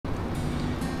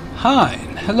Hi,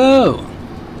 hello,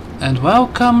 and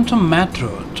welcome to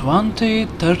Metro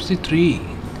 2033.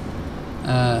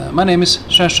 My name is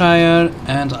Cheshire,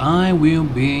 and I will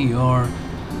be your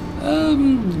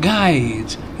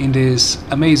guide in this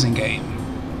amazing game.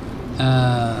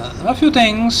 A few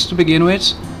things to begin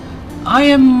with. I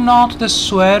am not the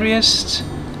sweariest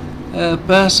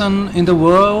person in the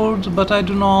world, but I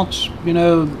do not,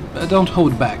 I don't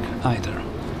hold back either.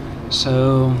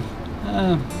 So,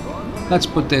 let's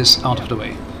put this out of the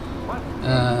way.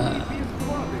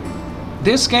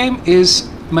 This game is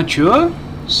mature,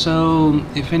 so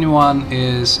if anyone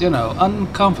is,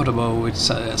 uncomfortable with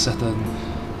certain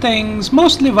things,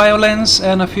 mostly violence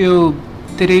and a few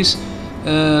titties,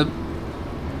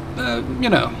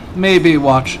 maybe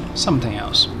watch something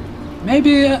else.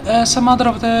 Maybe some other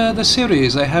of the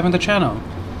series I have in the channel.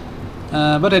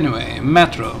 But anyway,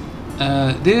 Metro.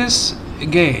 This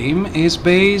game is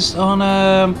based on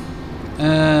a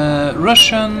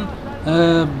Russian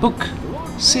book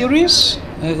series.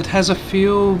 It has a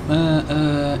few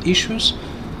issues.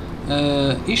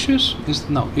 Issues?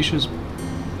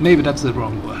 Maybe that's the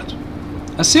wrong word.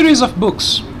 A series of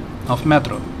books of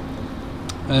Metro.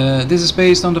 This is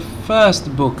based on the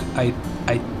first book, I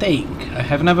think. I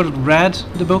have never read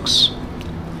the books.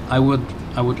 I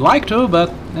would like to,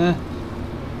 but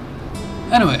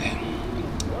anyway.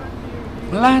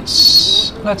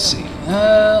 Let's see.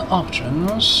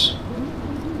 Options.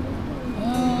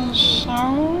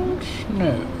 Sound?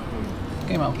 No.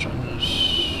 Game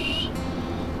options.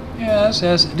 Yes.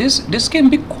 This can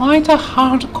be quite a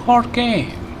hardcore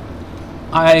game.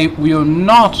 I will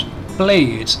not play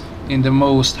it in the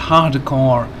most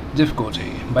hardcore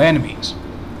difficulty by any means.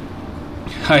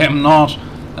 I am not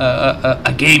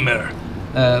a gamer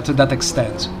to that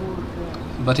extent.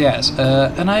 But yes,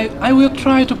 and I will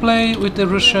try to play with the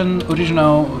Russian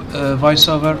original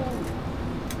voiceover,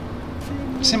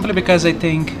 simply because I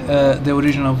think the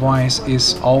original voice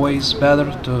is always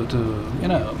better to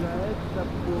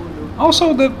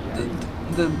Also, the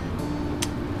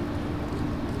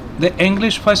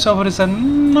English voiceover is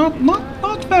not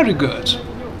very good.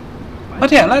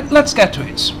 But yeah, let's get to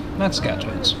it. Let's get to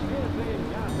it.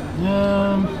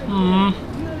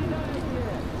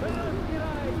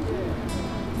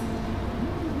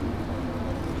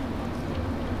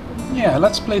 Yeah,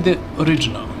 let's play the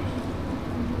original.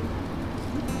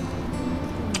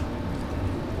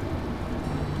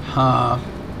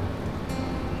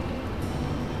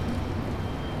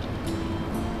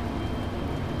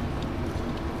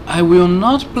 I will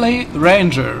not play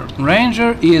Ranger.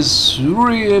 Ranger is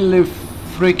really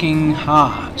freaking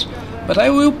hard. But I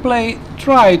will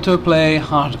try to play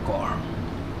hardcore.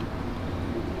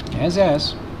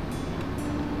 Yes.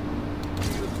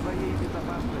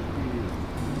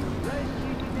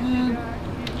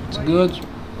 Good.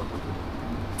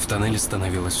 В тоннеле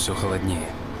становилось все холоднее.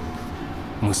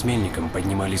 Мы с Мельником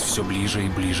поднимались все ближе и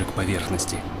ближе к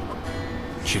поверхности.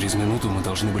 Через минуту мы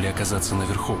должны были оказаться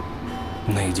наверху,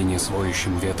 наедине с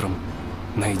воющим ветром,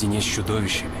 наедине с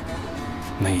чудовищами,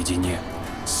 наедине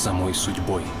с самой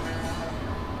судьбой.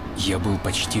 Я был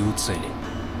почти у цели.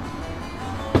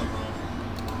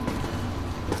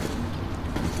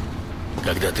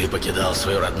 Когда ты покидал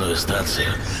свою родную станцию,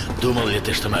 думал ли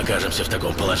ты, что мы окажемся в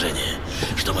таком положении?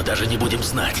 Что мы даже не будем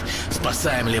знать,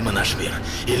 спасаем ли мы наш мир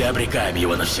или обрекаем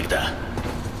его навсегда?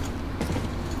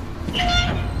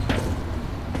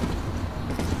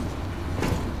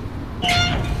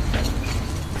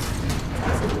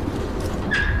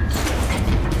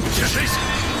 Держись!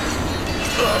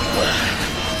 Опа!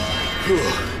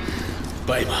 Фух,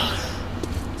 поймал.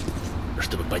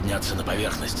 Чтобы подняться на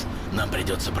поверхность, нам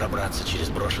придется пробраться через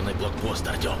брошенный блокпост,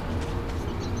 Артем.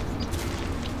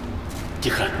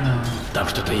 Тихо. Там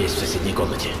что-то есть в соседней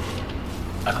комнате.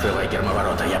 Открывай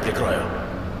гермоворота, я прикрою.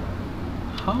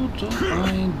 How do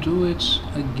I do it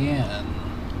again?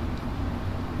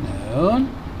 No.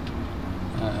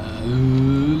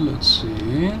 Let's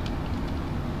see.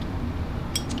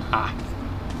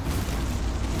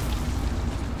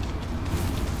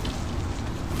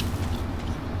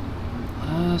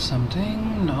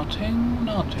 Something, nothing.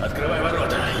 Открывай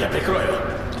ворота, я прикрою.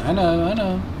 I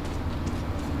know.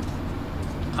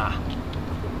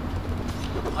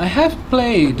 I have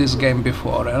played this game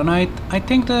before, and I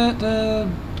think the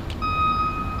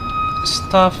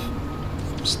stuff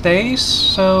stays,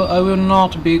 so I will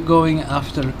not be going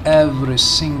after every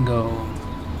single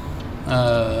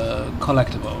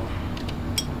collectible.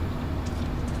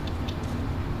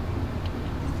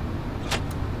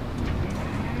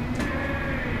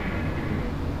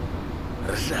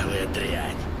 Ржавая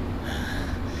дрянь.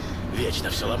 Вечно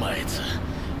все ломается.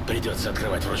 Придется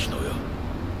открывать вручную.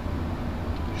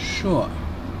 Sure.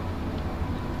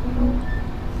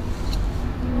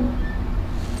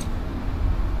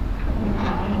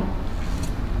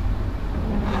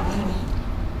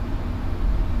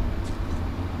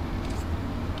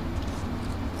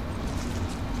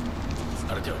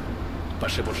 Артем,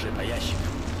 пошебурши по ящикам.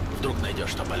 Вдруг найдешь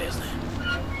что полезное.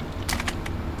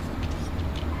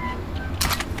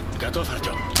 Готов,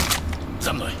 Артем?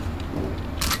 За мной.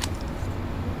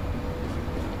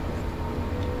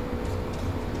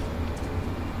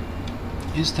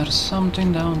 Is there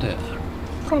something down there?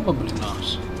 Probably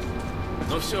not.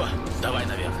 Ну все, давай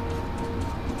наверх.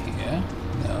 Here?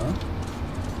 No.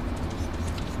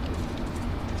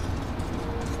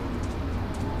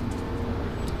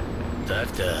 Так.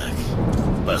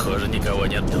 Похоже, никого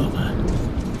нет дома.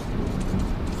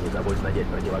 Не забудь надеть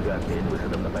противогаз перед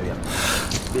выходом на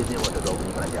поверхность. Без него ты долго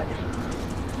не протянешь.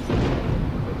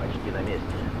 Мы почти на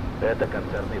месте. Это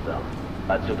концертный зал.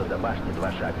 Отсюда до башни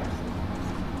 2 шага.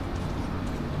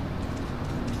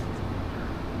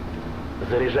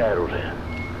 Заряжай оружие.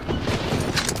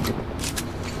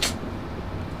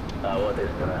 А вот и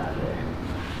стражи.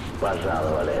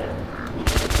 Пожаловали.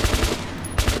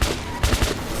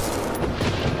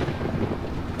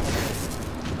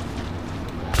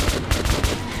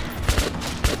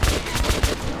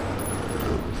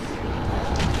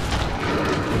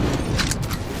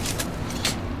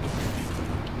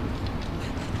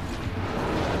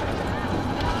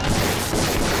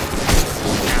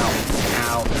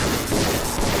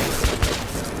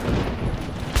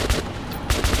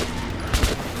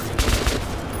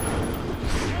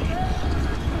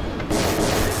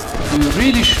 You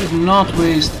really should not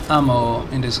waste ammo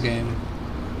in this game.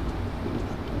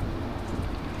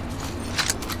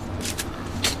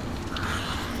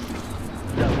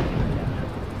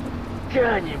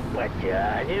 Тянем,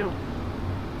 потянем.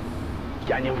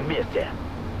 Тянем вместе.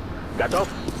 Готов?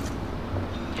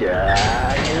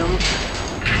 Тянем.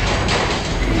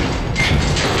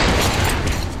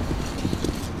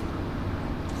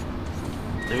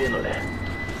 Двинули.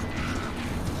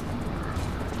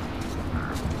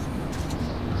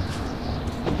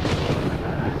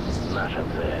 Наша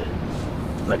цель.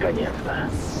 Наконец-то.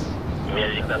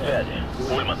 Мельник на связи.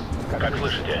 Ульман, как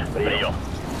слышите? Прием.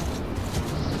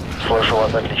 Слышу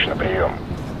вас отлично, прием.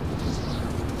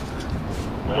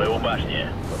 Мы у башни.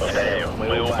 Повторяю,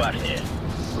 мы у башни.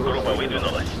 Группа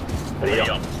выдвинулась.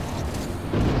 Прием.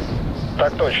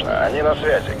 Так точно, они на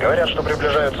связи. Говорят, что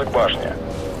приближаются к башне.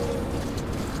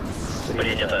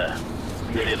 Принято.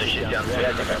 Следующий сеанс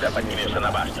связи, когда поднимемся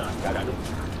на башню.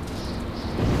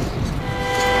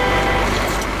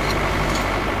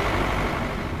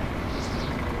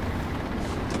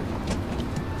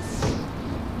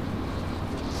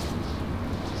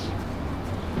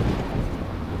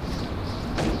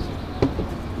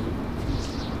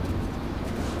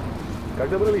 Как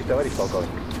добрались, товарищ полковник?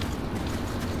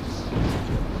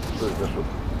 Что это за шум?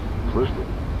 Слышите?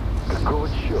 Какого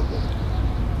черта?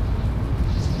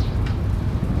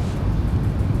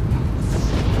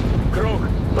 Круг!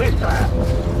 Быстро!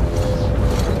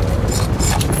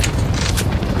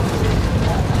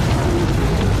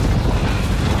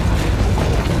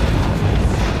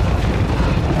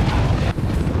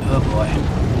 Oh boy.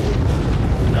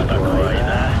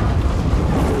 Спокойно.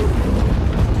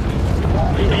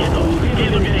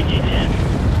 Спину берегите.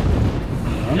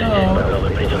 Здесь,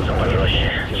 пожалуй, придется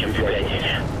пожестче, чем в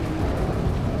библиотеке.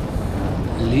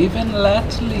 Live and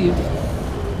let live.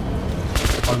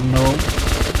 Or no.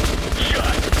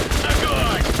 Черт!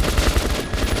 Огонь!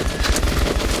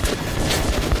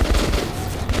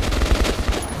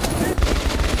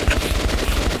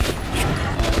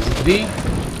 Is it V?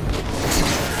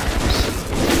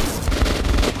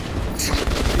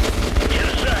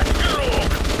 Держать круг!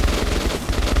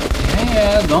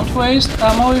 Yeah, don't waste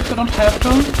ammo if you don't have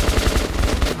to.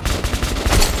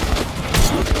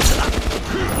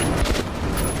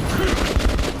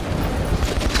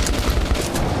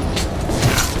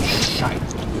 Shite.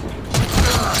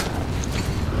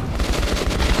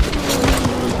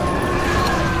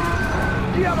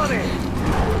 Демоны!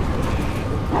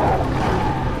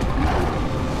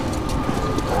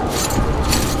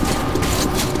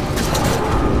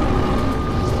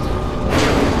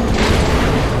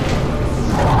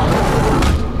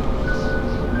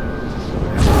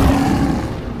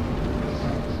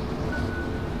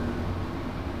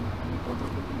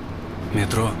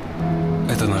 Метро —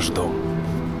 это наш дом.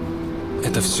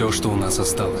 Это все, что у нас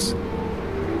осталось.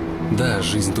 Да,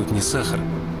 жизнь тут не сахар,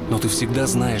 но ты всегда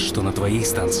знаешь, что на твоей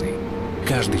станции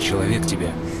каждый человек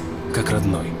тебе как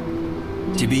родной.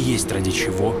 Тебе есть ради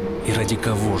чего и ради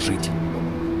кого жить.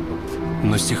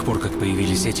 Но с тех пор, как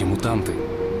появились эти мутанты,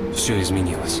 Все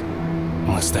изменилось.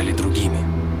 Мы стали другими.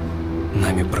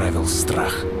 Нами правил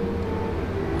страх.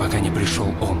 Пока не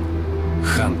пришел он,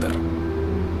 Хантер,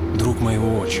 друг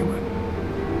моего отчима.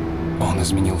 Он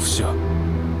изменил все.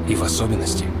 И в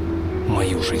особенности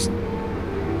мою жизнь.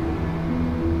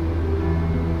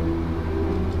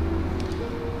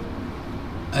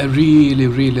 I really,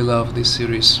 really love this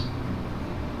series.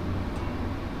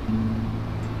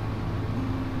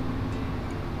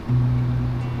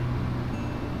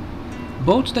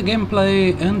 Both the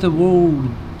gameplay and the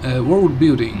world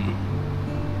building.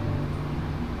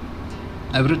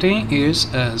 Everything is,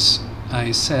 as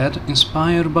I said,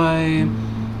 inspired by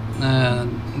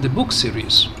the book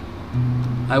series.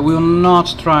 I will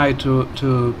not try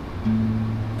to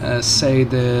say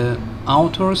the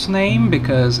author's name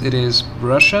because it is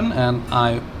Russian and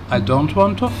I don't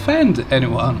want to offend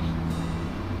anyone.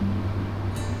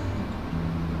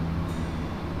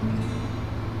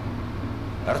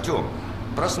 Артём,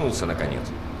 проснулся наконец.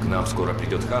 К нам скоро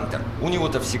придет Хантер. У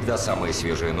него-то всегда самые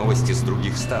свежие новости с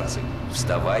других станций.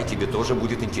 Вставай, тебе тоже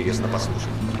будет интересно послушать.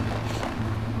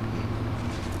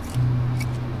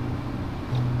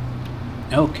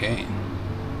 Okay.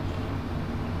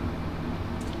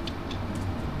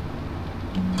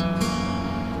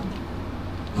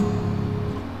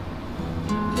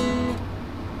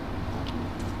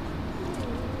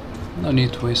 No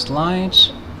need to waste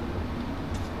lights.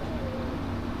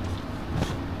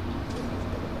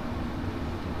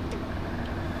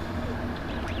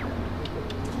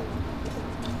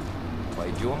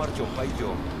 Пойдем, Артём,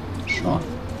 пойдем. Sure.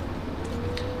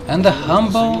 And the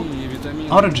humble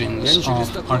origins of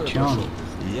Artyom.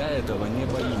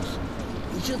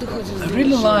 I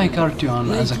really like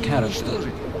Artyom as a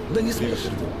character.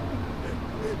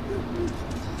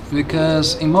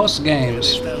 Because in most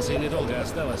games, Станции недолго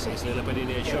осталось, если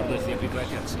нападения черных не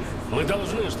прекратятся. Мы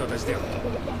должны что-то сделать.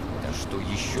 Да что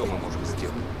еще мы можем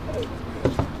сделать?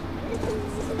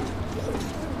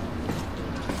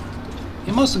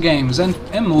 in most games and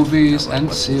movies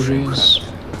and series,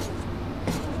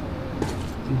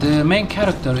 the main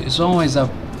character is always a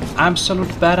absolute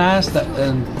badass that,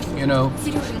 you know,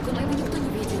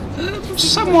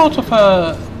 somewhat of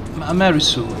a Mary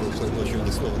Sue.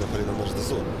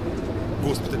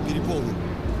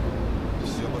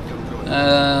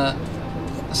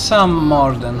 Some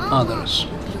more than others.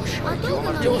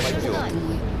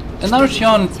 And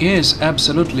Artyom is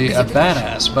absolutely a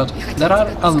badass, but there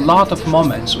are a lot of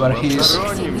moments where he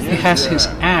has his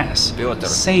ass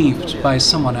saved by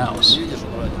someone else.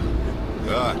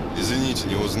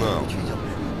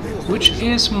 Which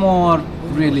is more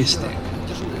realistic.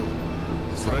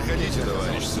 Проходите,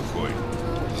 товарищ Сухой.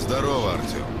 Здорово,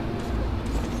 Артём.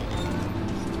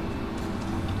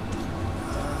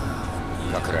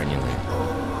 Как раненый.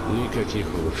 Никаких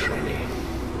улучшений.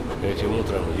 Этим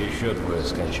утром еще двое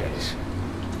скончались.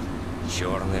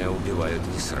 Черные убивают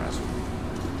не сразу.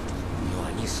 Но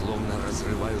они словно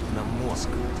разрывают нам мозг.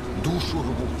 Душу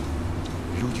рвут.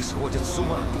 Люди сходят с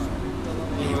ума.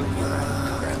 И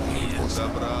умирают рано или поздно.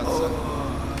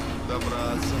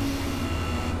 Добраться.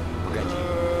 Погоди.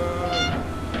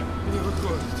 Не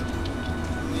выходит.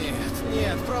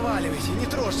 Нет, проваливайте, не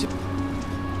трожьте.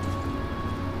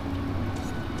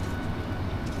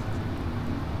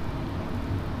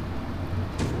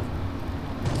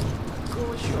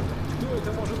 Какого черта? Кто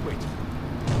это может быть?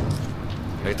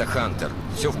 Это Хантер.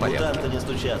 Все в порядке. Мутанты не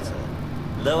стучатся.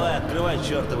 Давай, открывай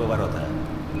чертовы ворота.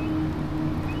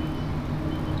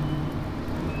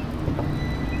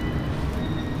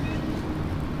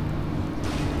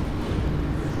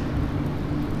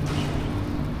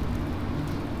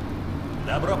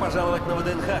 Добро пожаловать на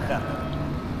ВДНХ, Хантер.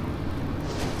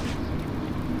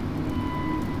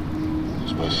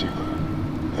 Спасибо.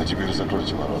 А теперь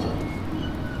закройте ворота.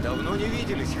 Давно не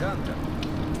виделись, Хантер.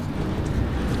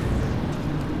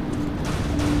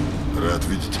 Рад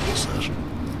видеть тебя, Саша.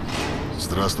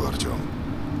 Здравствуй, Артём.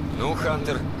 Ну,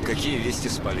 Хантер, какие вести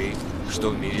с полей? Что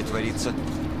в мире творится?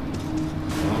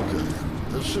 Ну как?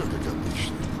 Да все как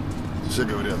обычно. Все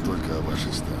говорят только о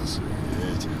вашей станции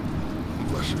и этих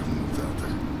ваших мутантах.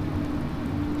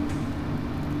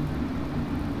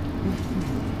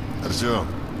 Артём,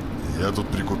 я тут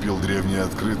прикупил древние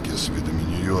открытки с видами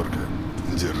Нью-Йорка.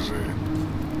 Держи.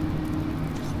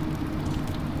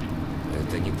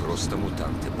 Это не просто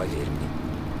мутанты, поверь мне.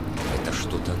 Это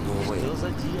что-то новое. Что за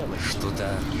дьявол?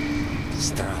 Что-то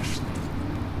страшное.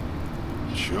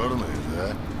 Черные,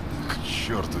 да? К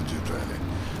черту детали.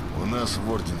 У нас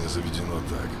в Ордене заведено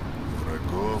так.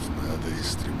 Врагов надо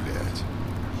истреблять.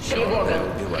 Тревога!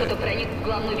 Кто-то проник в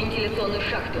главную вентиляционную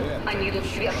шахту. Они идут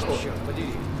сверху. Черт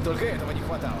подери, только этого не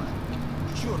хватало.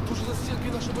 Черт, уже за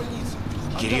стенкой нашей больницы.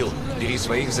 Кирилл, бери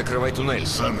своих, закрывай туннель.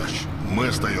 Саныч, мы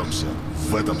остаемся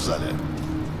в этом зале.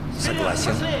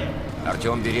 Согласен.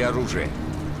 Артем, бери оружие.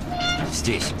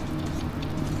 Здесь.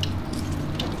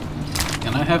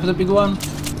 Can I have the big one?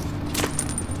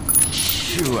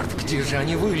 Черт, где же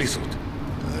они вылезут?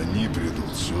 Они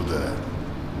придут сюда.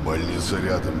 Больница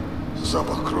рядом.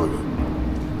 Запах крови.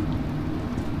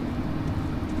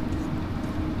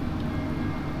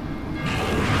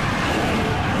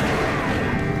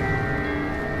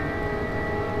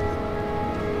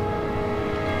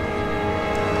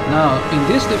 Now, in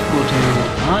this difficulty,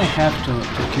 I have to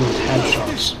kill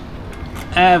headshots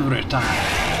every time.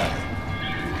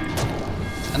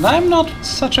 And I'm not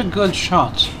such a good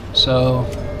shot, so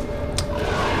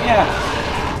yeah,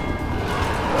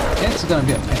 it's gonna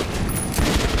be a pain.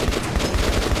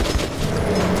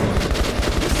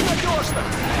 Безнадежно!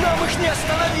 Нам их не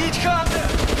остановить, Хантер!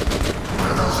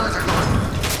 Продолжать огонь!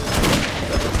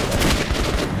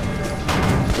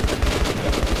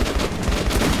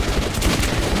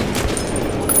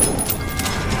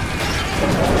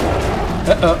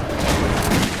 Uh-oh.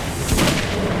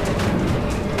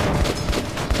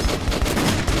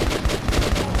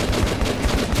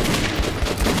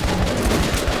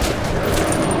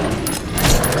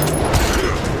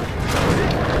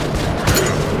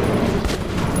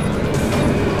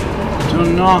 Do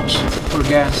not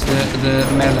forget the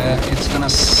melee, it's gonna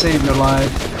save your life.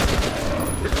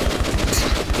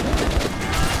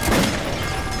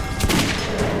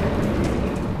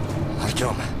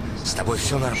 Артем, с тобой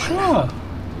все нормально? Sure,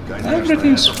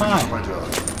 everything's fine.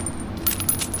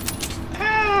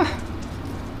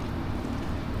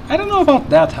 I don't know about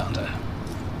that, Hunter.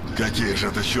 Какие же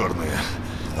это черные?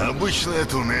 Обычная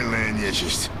туннельная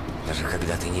нечисть. Даже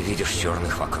когда ты не видишь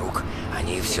черных вокруг,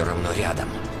 они все равно рядом.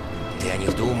 Ты о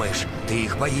них думаешь, ты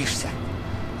их боишься.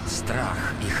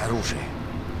 Страх — их оружие.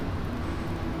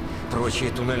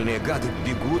 Прочие туннельные гады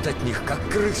бегут от них, как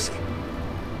крысы.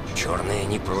 Черные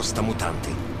не просто мутанты.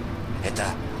 Это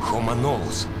Homo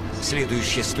novus,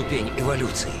 следующая ступень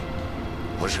эволюции.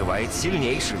 Выживает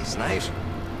сильнейший, знаешь?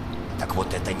 Так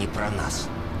вот это не про нас.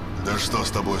 Да что с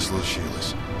тобой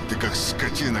случилось? Ты как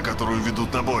скотина, которую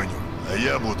ведут на бойню. А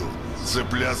я буду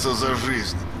цепляться за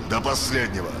жизнь до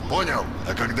последнего, понял?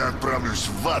 А когда отправлюсь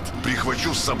в ад,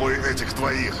 прихвачу с собой этих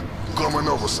твоих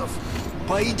гомоновусов.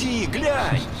 Пойди,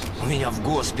 глянь! У меня в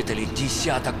госпитале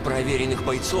десяток проверенных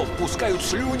бойцов пускают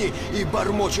слюни и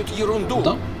бормочут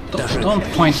ерунду. Don't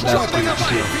point that at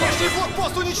your Внешний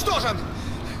блокпост уничтожен!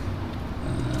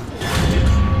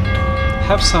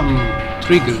 Have some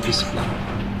trigger discipline.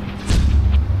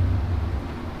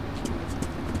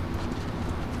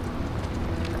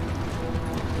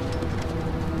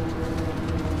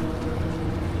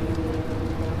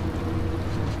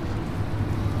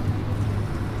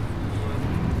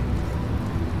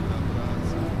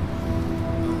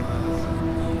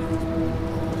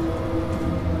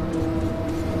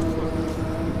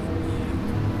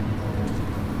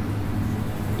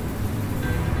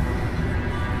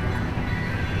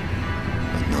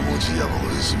 Дьяволу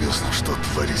известно, что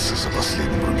творится за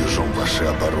последним рубежом вашей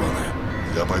обороны.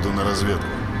 Я пойду на разведку.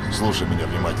 Слушай меня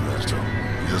внимательно, Артем.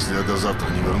 Если я до завтра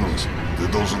не вернусь, ты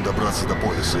должен добраться до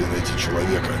пояса и найти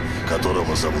человека,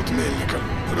 которого зовут Мельником.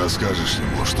 Расскажешь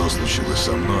ему, что случилось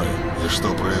со мной и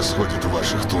что происходит в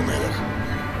ваших туннелях.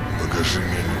 Покажи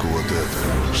Мельнику вот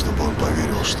это, чтобы он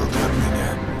поверил, что ты от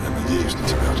меня. Я надеюсь на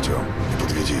тебя, Артем. Не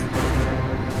подведи.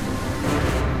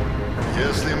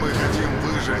 Если мы хотим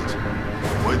выжить,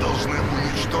 мы должны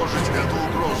уничтожить эту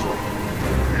угрозу.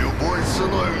 Любой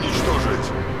ценой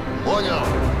уничтожить. Понял?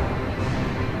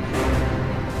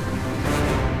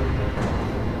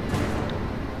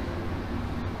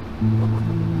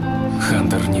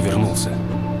 Хантер не вернулся.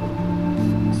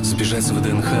 Сбежать с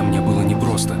ВДНХ мне было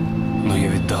непросто, но я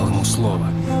ведь дал ему слово.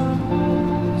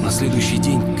 На следующий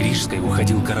день к Рижской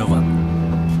уходил караван.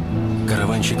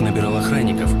 Караванщик набирал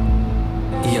охранников,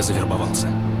 и я завербовался.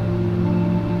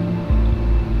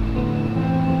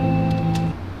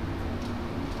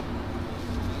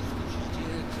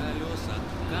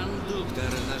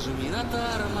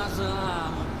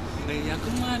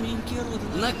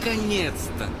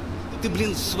 Наконец-то! Ты,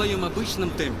 блин, в своем обычном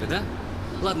темпе, да?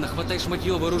 Ладно, хватай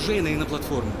шматье вооружейное и на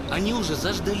платформу. Они уже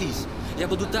заждались. Я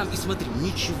буду там и смотри,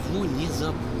 ничего не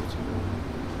забудь.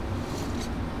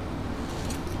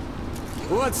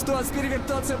 Вот стоц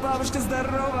перевертоться, бабушка,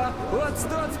 здорово! Вот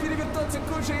стоц перевертоться,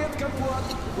 кушает компот!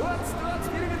 Вот стоц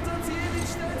перевертоться, едет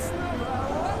читать снова!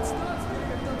 Вот стоц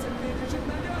перевертоться, бежит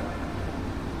на лед!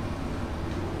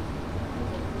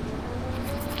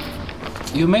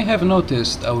 You may have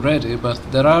noticed already, but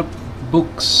there are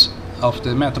books of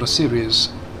the Metro series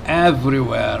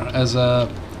everywhere as a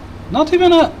not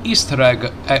even a Easter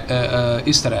egg,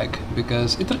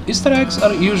 because Easter eggs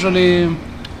are usually,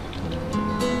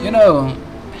 you know,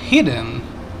 hidden.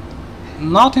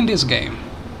 Not in this game.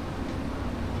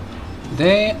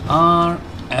 They are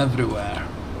everywhere.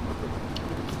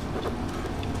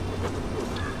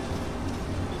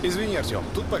 Извини, Артём,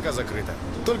 тут пока закрыто.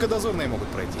 Только дозорные могут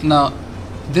пройти. Now,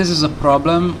 this is a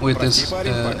problem with this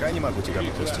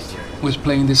with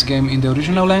playing this game in the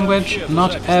original language.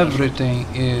 Not everything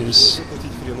is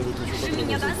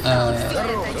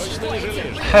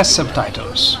has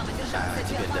subtitles.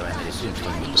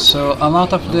 So a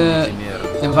lot of the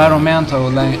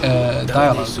environmental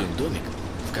dialogue,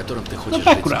 the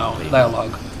background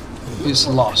dialogue, is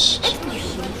lost,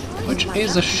 which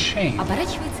is a shame.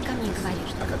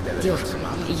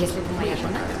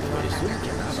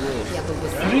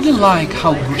 I really like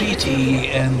how gritty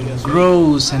and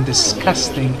gross and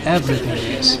disgusting everything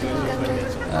is,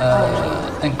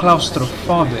 and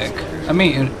claustrophobic. I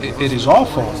mean, it is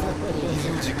awful,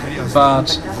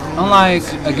 but unlike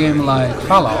a game like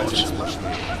Fallout,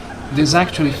 this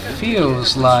actually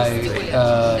feels like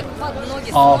an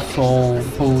awful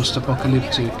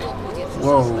post-apocalyptic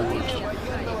world.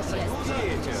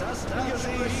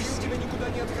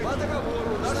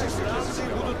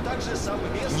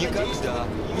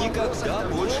 Никогда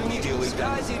больше не делай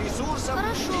связи, ресурсов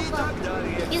и так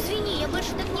далее. Извини, я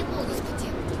больше так не буду, Господи.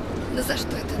 Да за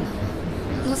что это нам?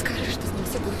 Ну скажи, что с ним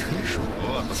все будет хорошо.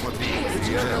 Вот, посмотри.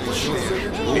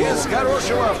 Без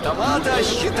хорошего автомата,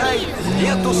 считай,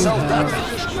 нету солдата.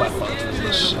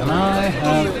 And I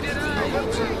have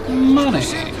money,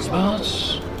 but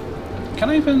can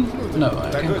I even? No,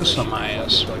 I can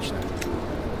customize.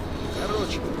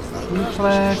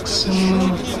 Reflex,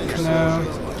 no.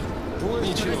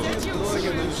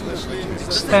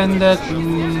 Extended.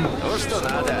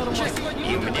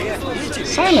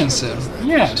 Silencer.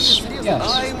 Yes. Yes.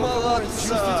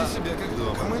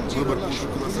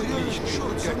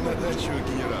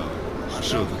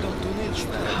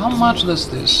 How much does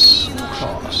this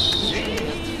cost?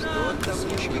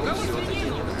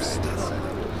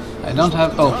 I don't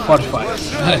have. Oh, 45.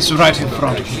 It's right in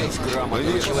front of me.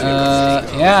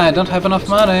 Yeah, I don't have enough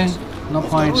money. No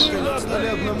point.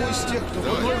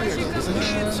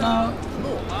 Now,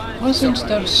 wasn't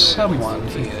there someone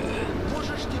here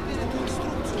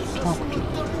to talk to?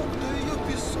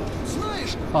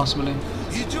 Possibly.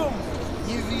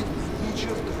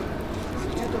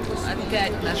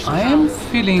 I am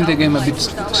feeling the game a bit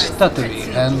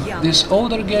stuttery, and this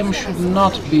older game should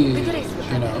not be,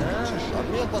 you know,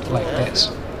 like this.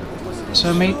 So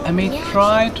I may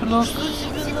try to look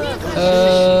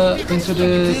into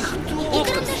the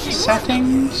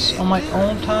settings on my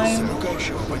own time.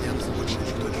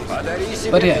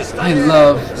 But yeah, I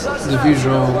love the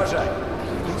visual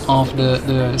of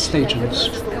the stations.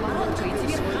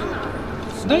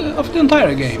 Of the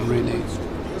entire game, really.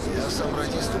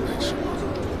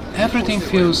 Everything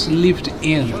feels lived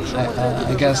in.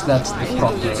 I guess that's the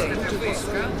proper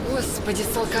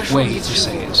way to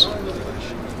say it.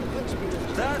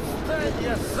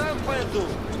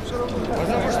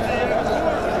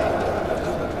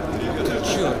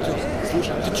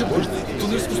 Слушай, ты что,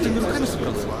 туннель с пустыми руками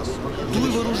собрался? Дуй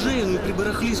вооружение, ну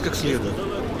прибарахлись как следует.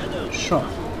 Sure.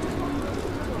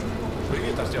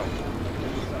 Привет, Артём.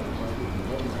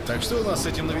 Так что у нас с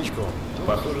этим новичком?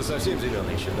 Похоже, совсем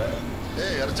зеленый еще, да?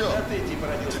 Эй, Артём,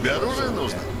 тебе оружие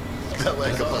нужно?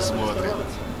 Давай-ка посмотрим.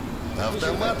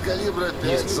 Автомат калибра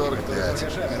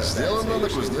 5,45. Сделано на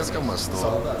Кузнецком мосту.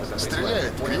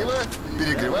 Стреляет криво,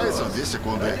 перегревается в 2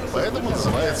 секунды. Поэтому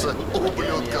называется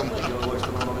ублюдком.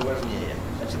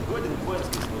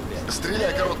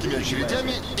 Стреляй короткими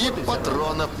очередями и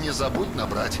патронов не забудь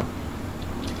набрать.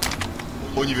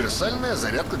 Универсальная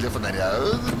зарядка для фонаря.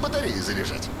 Батареи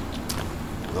заряжать.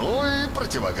 Ну и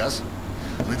противогаз.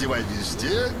 Надевай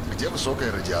везде, где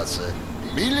высокая радиация.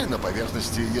 Или на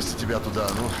поверхности, если тебя туда,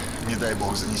 ну, не дай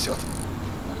бог, занесет.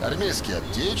 Армейские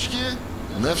аптечки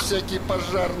на всякий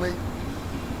пожарный.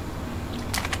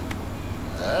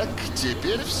 Так,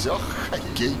 теперь все,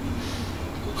 хоккей.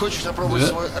 Хочешь опробовать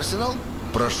свой арсенал?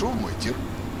 Прошу в мой тир.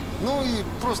 Ну и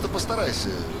просто постарайся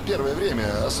первое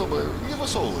время особо не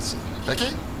высовываться.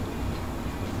 Окей?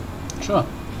 Sure.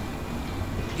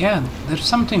 Yeah, there's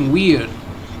something weird.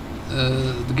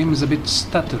 The game is a bit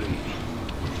stuttery.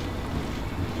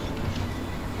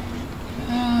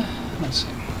 Let's see.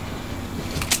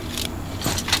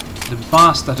 The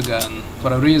bastard gun,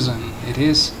 for a reason, it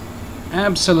is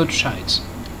absolute shite.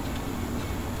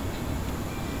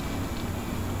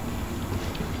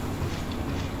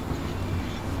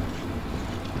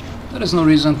 There is no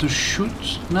reason to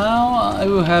shoot now. I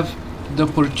will have the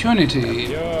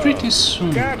opportunity pretty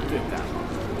soon. Как ты там?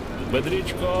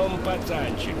 Бодрячком,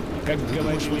 пацанчик. Как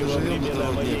говорили во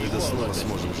времена моей снова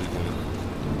сможем жить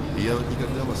наверху. Я вот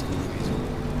никогда вас не видел.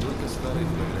 Только старые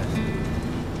фотографии.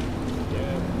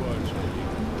 Нет больше.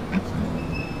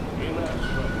 И наш.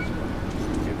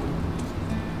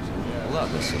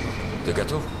 Ладно, сынок, ты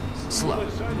готов? Слава.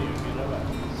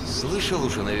 Слышал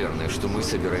уже, наверное, что мы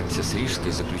собираемся с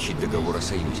Рижской заключить договор о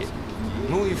союзе.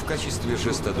 Ну и в качестве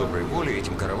жеста доброй воли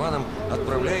этим караванам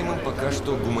отправляем им пока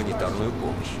что гуманитарную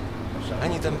помощь.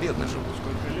 Они там бедно живут.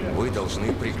 Вы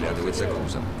должны приглядывать за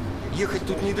грузом. Ехать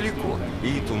тут недалеко,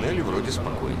 и туннели вроде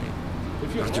спокойные.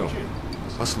 Артем,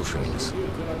 послушай меня, сын.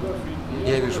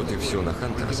 Я вижу, ты все на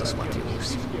Хантера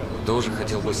засматриваешься. Тоже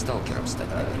хотел бы сталкером стать,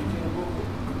 наверное.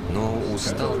 Но у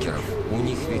сталкеров, у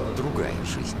них ведь другая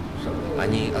жизнь.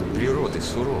 Они от природы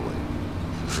суровые,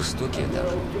 жестокие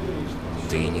даже.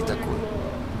 Ты не такой.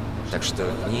 Так что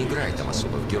не играй там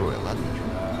особо в героя, ладно?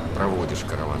 Проводишь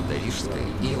караван до Рижской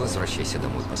и возвращайся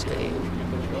домой поскорее.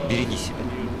 Береги себя.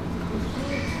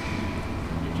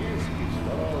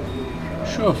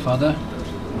 Sure, father.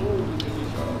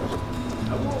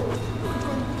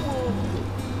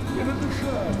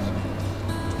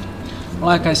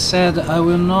 Like I said, I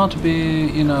will not be,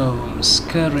 you know,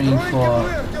 scurrying for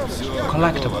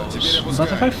collectibles,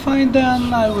 but if I find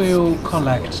them, I will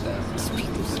collect them.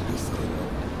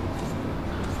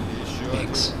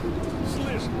 Pigs.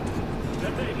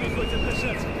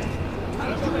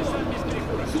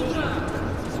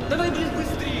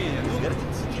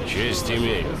 Честь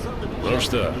имею. Ну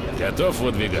что, готов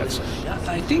выдвигаться?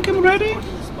 I think I'm ready.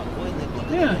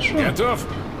 Yeah, sure. Готов?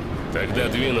 Тогда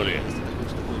двинули.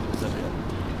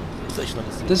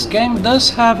 This game does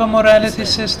have a morality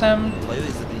system.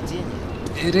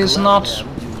 It is not,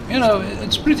 you know,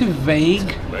 it's pretty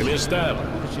vague По местам.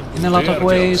 in a lot of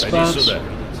ways, but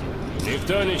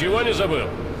Никто ничего не забыл?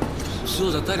 Все,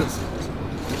 затарился.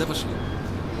 Тогда пошли.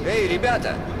 Эй,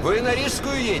 ребята, вы на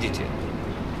Рижскую едете?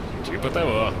 Типа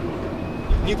того.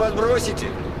 Не подбросите?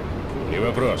 Не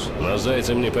вопрос, но с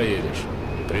зайцем не поедешь.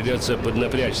 Придется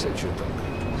поднапрячься чуток.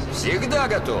 Всегда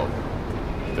готов.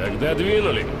 Тогда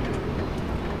двинули.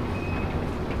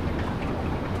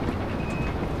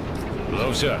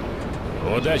 Ну все.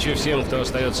 Удачи всем, кто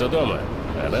остается дома,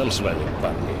 а нам с вами,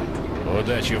 парни,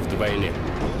 удачи вдвойне.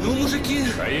 Ну, мужики,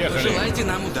 поехали. Желайте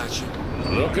нам удачи.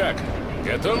 Ну как,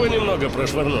 готовы немного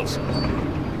прошвырнуться?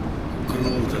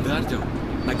 Круто, да, Артем?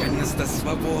 Наконец-то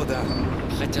свобода.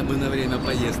 Хотя бы на время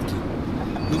поездки.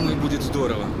 Думаю, будет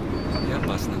здорово. И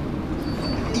опасно.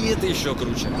 И это еще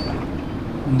круче.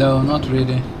 no, not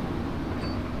really.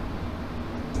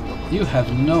 You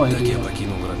have no Так я idea.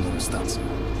 покинул родную станцию.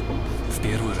 В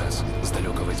первый раз с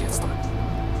далекого детства.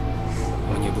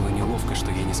 Мне было неловко, что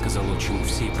я не сказал отчиму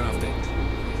всей правды.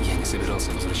 Я не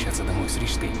собирался возвращаться домой с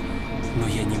Рижской, но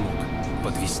я не мог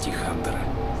подвести Хантера.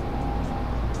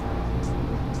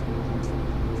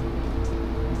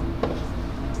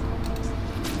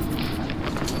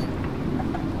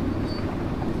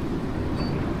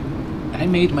 I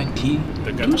made my tea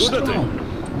Так too откуда ты? strong.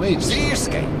 Wait. С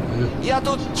Рижской. Я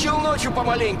тут челночу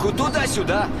помаленьку,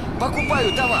 туда-сюда,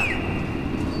 покупаю товар.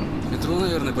 Метро,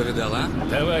 наверное, повидал, а?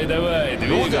 Давай, давай, Ну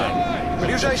двигай. да.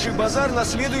 Ближайший базар на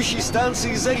следующей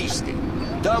станции за Рижской.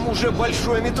 Там уже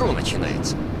большое метро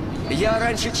начинается. Я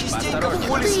раньше частенько в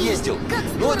полис ездил,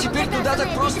 но теперь туда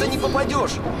так просто не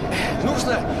попадешь.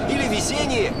 Нужно или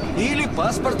везение, или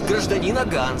паспорт гражданина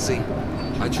Ганзы.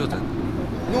 А что так?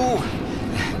 Ну,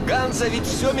 Ганза ведь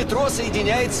все метро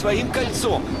соединяет своим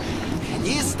кольцом.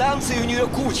 И станций у нее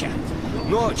куча.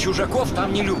 Но чужаков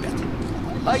там не любят.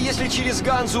 А если через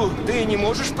Ганзу ты не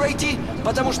можешь пройти,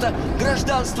 потому что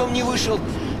гражданством не вышел,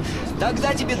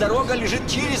 тогда тебе дорога лежит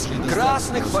через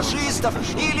красных фашистов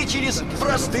или через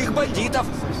простых бандитов.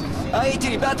 А эти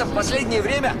ребята в последнее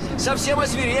время совсем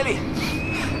озверели.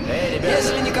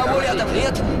 Если никого рядом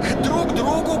нет, друг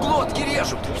другу глотки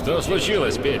режут. Что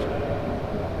случилось, Петь?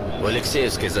 В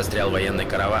Алексеевской застрял военный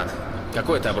караван.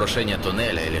 Какое-то обрушение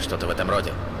туннеля или что-то в этом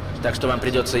роде. Так что вам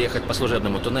придется ехать по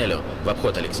служебному туннелю в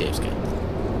обход Алексеевской.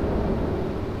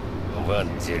 Вот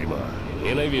дерьмо.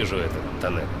 Ненавижу этот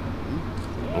тоннель.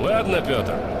 Ладно,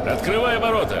 Петр, открывай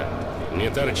ворота. Не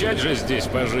торчать же здесь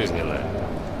пожизненно.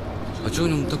 А что в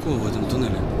нем такого в этом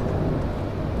туннеле?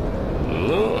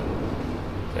 Ну,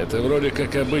 это вроде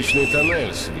как обычный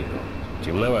тоннель с виду.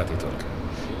 Темноватый только.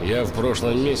 Я в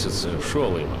прошлом месяце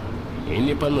шел им, и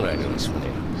не понравилось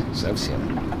мне. Совсем.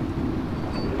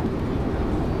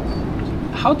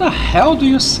 How the hell do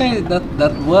you say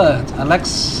that word?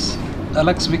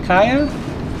 Alex Vikaya?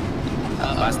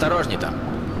 Поосторожней там.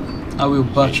 I will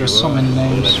butcher so many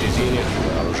names.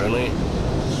 Вооружены.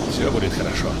 Все будет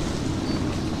хорошо.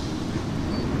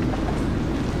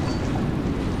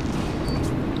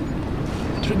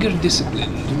 Trigger discipline.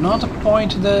 Do not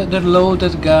point the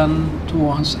loaded gun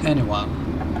towards anyone.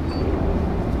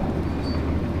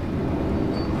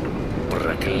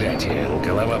 Проклятие.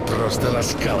 Голова просто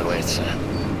раскалывается.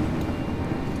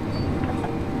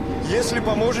 Если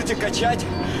поможете качать,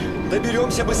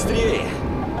 доберемся быстрее.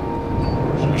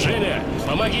 Женя,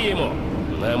 помоги ему.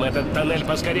 Нам этот тоннель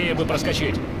поскорее бы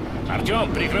проскочить.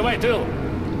 Артем, прикрывай тыл.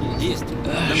 Есть.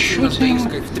 Shooting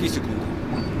в 3 секунды.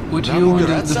 with Нам you in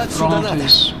убираться the отсюда front надо.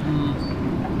 is...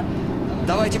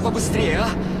 Давайте побыстрее, а?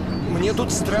 Мне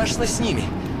тут страшно с ними.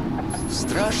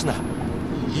 Страшно.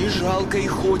 И жалко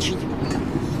их очень.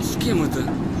 С кем это?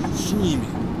 С ними.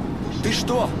 Ты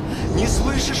что, не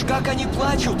слышишь, как они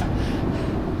плачут?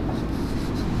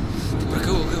 Ты про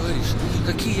кого говоришь?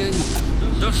 Какие они?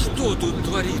 Да что тут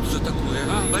творится такое,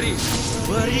 а, Борис?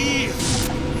 Борис!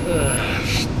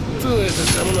 Что это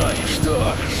со мной?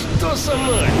 Что со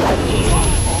мной?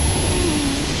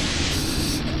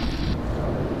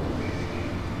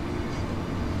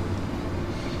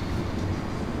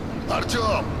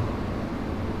 Артем!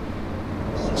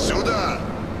 Сюда!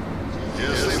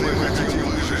 Если мы хотим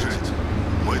выжить,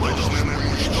 мы должны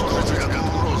уничтожить эту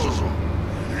угрозу.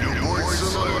 Любой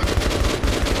ценой.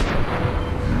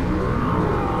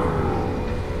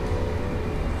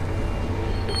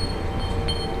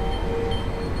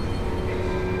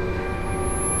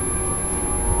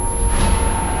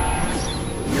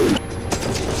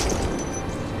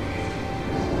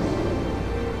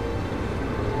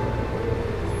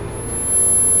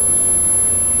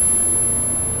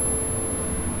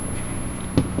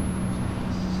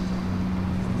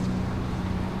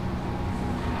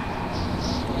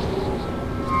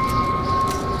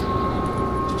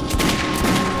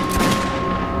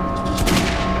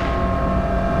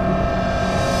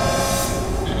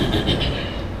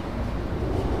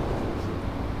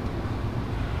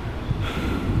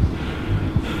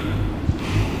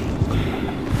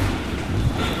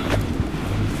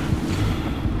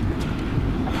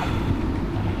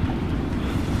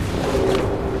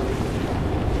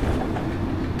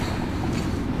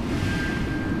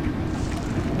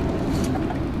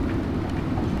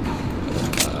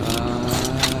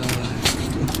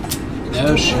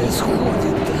 Oh shit.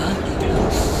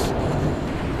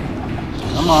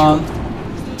 Come on.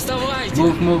 Вставайте!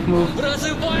 Move.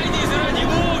 Просыпайтесь, ради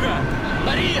бога!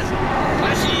 Борис!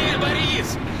 Пошли,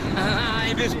 Борис!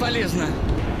 Ай, бесполезно.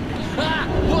 А,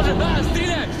 боже,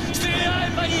 стреляй! Стреляй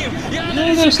по ним!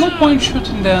 Yeah, there's no point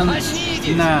shooting them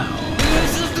now.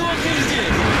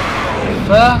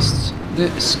 First, the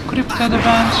scripted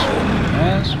event.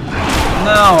 Yes.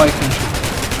 Now I can shoot.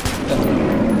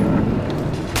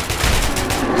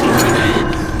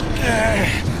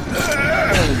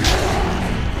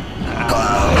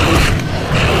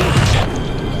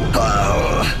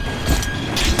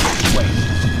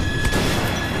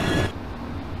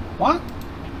 What?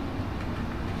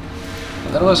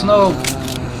 There was no...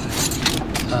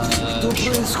 Что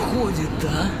происходит,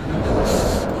 а?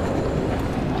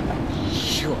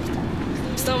 Черт!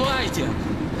 Вставайте!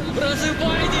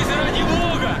 Просыпайтесь, ради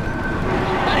бога!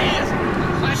 Борис!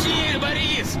 Пошли,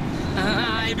 Борис!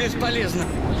 Ай, бесполезно.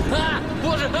 А,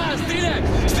 боже, стреляй!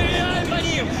 Стреляй по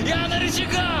ним! Я на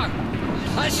рычагах!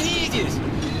 Очнитесь!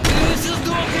 Вы все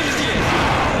сдохнете здесь!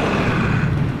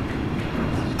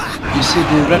 You see,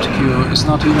 the reticule is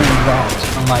not even involved,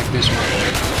 unlike this one.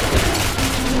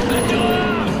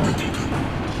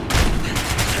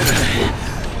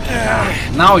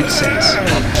 Now it says.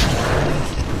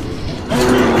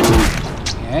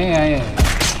 Yeah.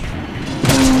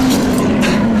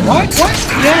 What?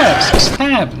 Yes,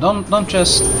 stab. Don't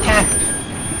just tap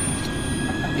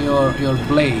your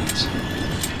blade.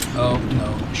 Oh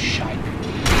no, shite.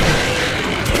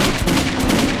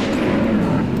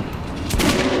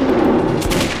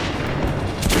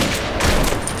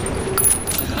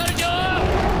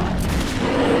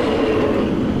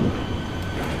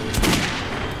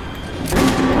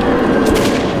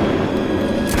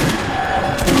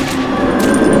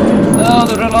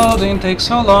 The reloading takes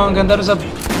so long, and there is a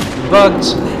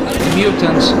bugged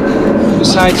mutant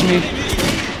besides me.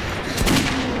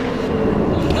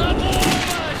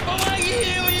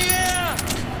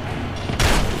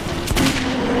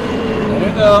 There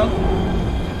you go.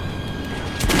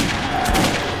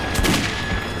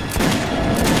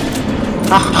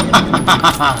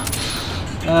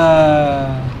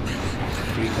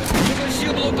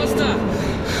 Затащил блокпоста!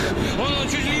 Он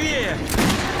чуть левее!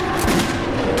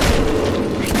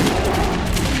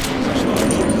 Зашло.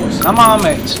 Come on,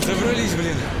 mate. Забрались,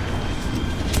 блин.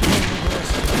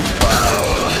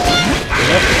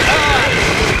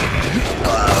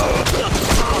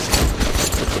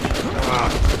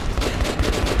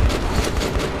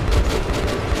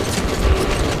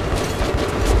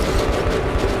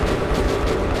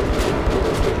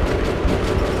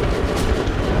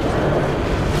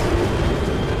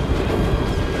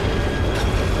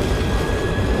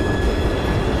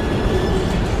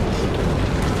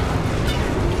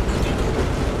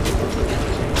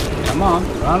 Come on,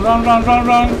 run, run, run, run,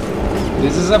 run.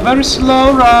 This is a very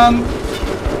slow run.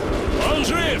 Он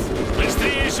жив!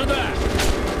 Быстрее сюда!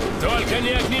 Только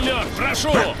не огнемет,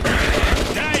 прошу!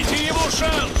 Дайте ему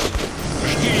шанс!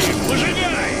 Жги,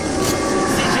 выжигай!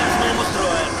 Сейчас мы ему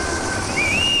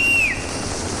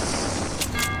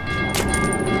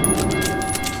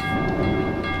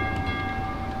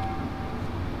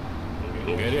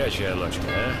устроим. Горячая ночка,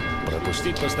 а?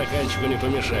 Пропустить по стаканчику не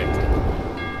помешает.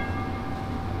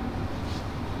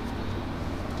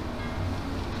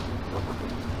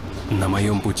 На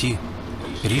моем пути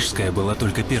Рижская была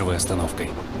только первой остановкой.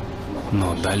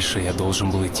 Но дальше я должен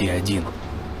был идти один.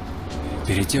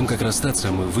 Перед тем, как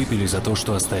расстаться, мы выпили за то,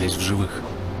 что остались в живых.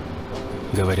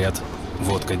 Говорят,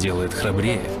 водка делает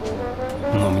храбрее,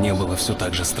 но мне было все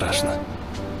так же страшно.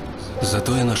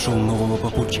 Зато я нашел нового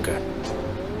попутчика.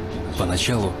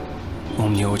 Поначалу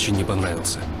он мне очень не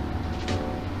понравился.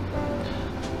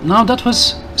 Now that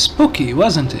was spooky,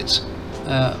 wasn't it?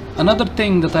 Another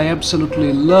thing that I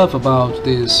absolutely love about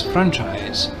this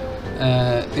franchise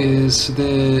is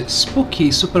the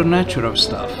spooky supernatural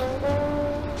stuff.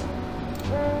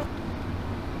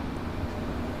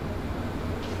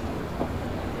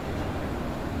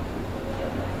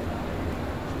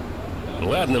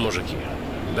 Ладно, мужики,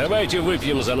 давайте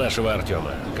выпьем за нашего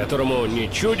Артема, которому ни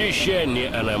чудище, ни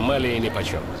аномалии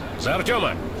нипочем. За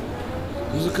Артема!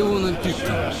 Ну за кого нам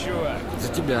пить-то? Чувак. За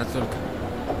тебя только.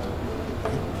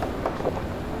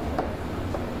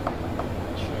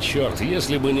 Черт,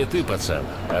 если бы не ты, пацан,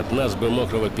 от нас бы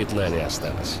мокрого пятна не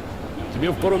осталось.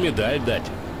 Тебе впору медаль дать.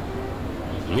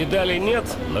 Медали нет,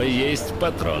 но есть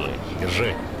патроны.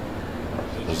 Держи.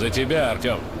 За тебя,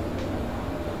 Артем.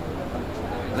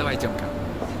 Давай, Тёмка,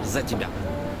 за тебя.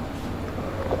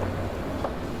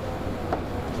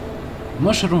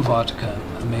 Mushroom vodka,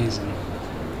 amazing.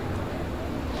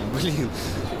 Блин,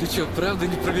 ты чё, правда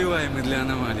непробиваемый для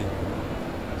аномалий?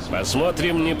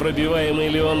 Посмотрим, непробиваемый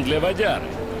ли он для водяры.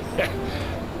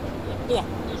 О,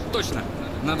 точно,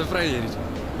 надо проверить.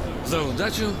 За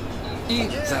удачу и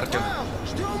за Артём.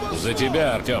 За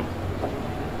тебя, Артем.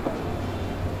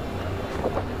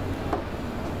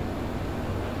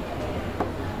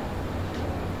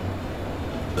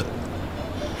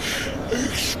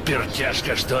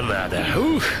 Спиртяшка, что надо.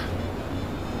 Ух.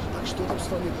 Так что там с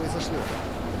вами произошло?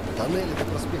 Тоннели до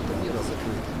проспекта Мира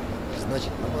закрыты.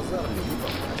 Значит, на базар мне не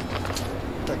попасть.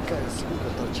 Такая скука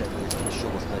торчать на этих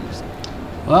трущобах на Рижском.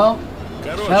 Well,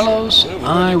 fellows,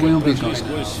 I will be going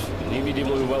now.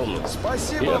 Невидимую волну.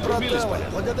 Спасибо, брателло.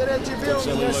 Благодаря тебе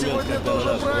у меня сегодня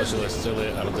тоже праздник.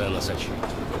 Целая орда носачей.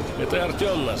 Это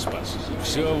Артем нас спас.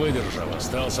 Все выдержал,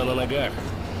 остался на ногах.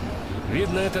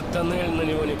 Видно, этот тоннель на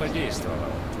него не подействовал.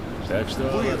 Так что...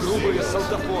 Вы грубые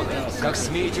солдафоны. Как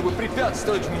смеете вы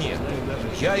препятствовать мне?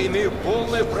 Я имею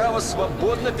полное право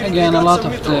свободно передвигаться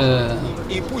в метро.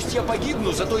 И пусть я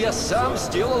погибну, зато я сам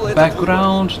сделал это.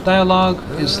 Background dialogue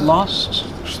is lost.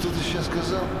 Что ты сейчас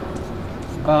сказал?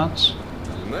 But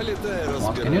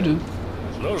what can you do?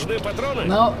 Нужны патроны?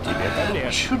 Now, Тебе ко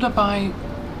мне. should I buy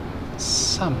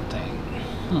something?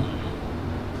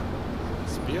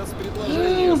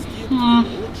 Спецпредложение, скидки,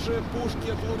 лучшие пушки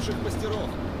от лучших мастеров.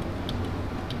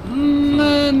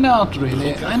 Not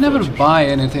really. I never buy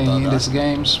anything in these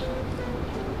games.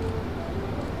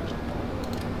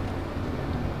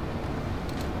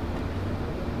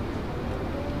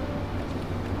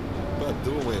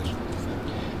 Подумаешь.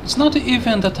 It's not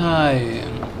even that I,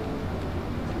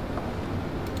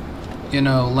 you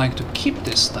know, like to keep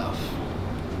this stuff.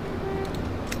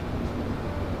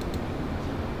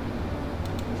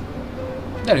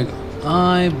 There you go.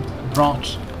 I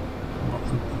bought.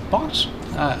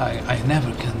 I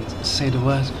never can say the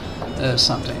word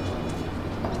something.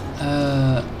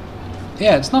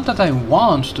 Yeah, it's not that I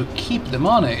want to keep the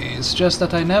money, it's just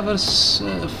that I never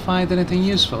find anything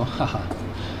useful. Haha.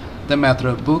 The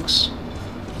Metro books.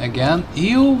 Again,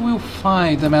 you will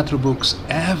find the Metro books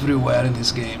everywhere in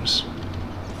these games.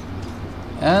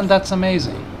 And that's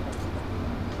amazing.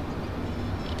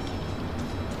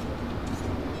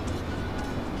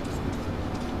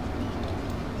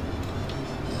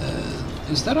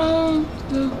 Is there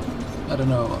a I don't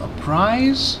know, a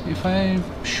prize if I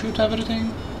shoot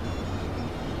everything?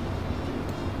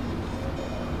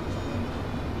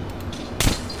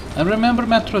 I remember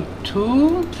Metro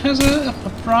 2 has a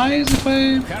prize if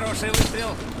I... Хороший выстрел.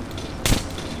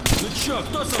 Ну чё,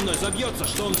 кто со мной забьется,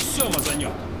 что он все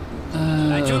мазанет?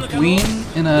 Win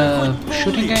in a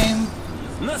shooting game?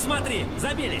 Ну смотри,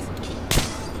 забились.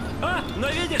 А, ну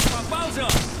видишь, попал же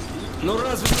он. Ну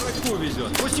разве дураку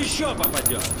везет? Пусть еще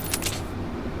попадет.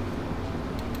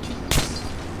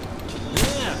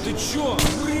 Ты чё,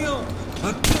 охуел?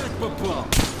 Опять попал.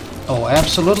 Oh, I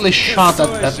absolutely shot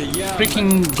at that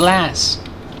freaking glass.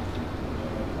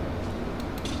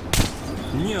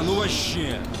 Не, ну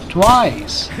вообще.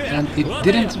 Twice, and it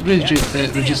didn't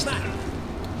register.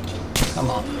 Come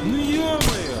on. Ну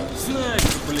ё-моё,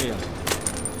 снайпер, блин.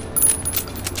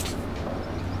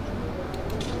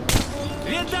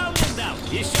 Видал,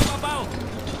 еще попал.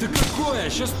 Ты какое?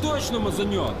 Сейчас точно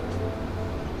мазанет.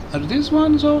 Are these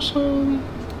ones also?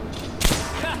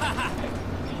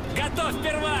 Готов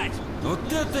первать! Вот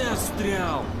это я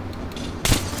встрял!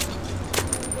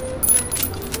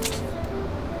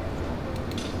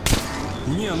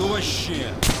 Не, ну вообще!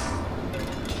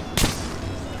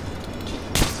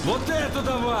 Вот это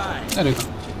давай! There you go.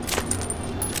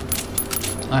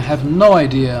 I have no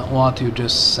idea what you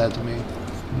just said to me.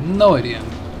 No idea.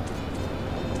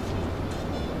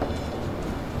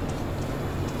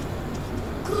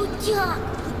 Крутяк!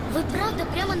 Вы правда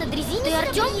прямо на дрезине? Ты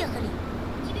Артём?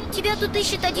 Тебя тут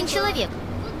ищет один человек.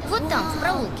 Вот там, в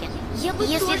проулке.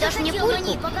 Если дашь мне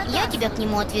пульку, я тебя к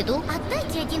нему отведу.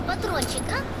 Отдайте один патрончик,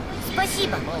 а?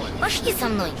 Спасибо. Пошли со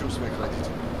мной.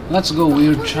 Let's go,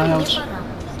 weird child.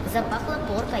 Запахло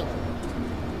поркой.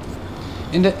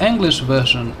 In the English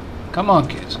version, come on,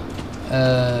 kid.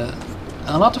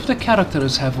 A lot of the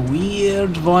characters have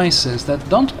weird voices that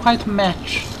don't quite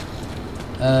match,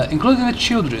 including the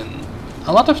children.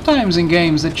 A lot of times in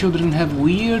games the children have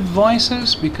weird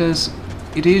voices because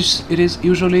it is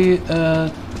usually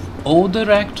an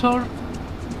older actor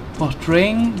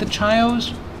portraying the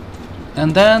child,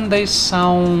 and then they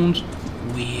sound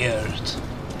weird,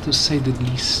 to say the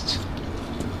least.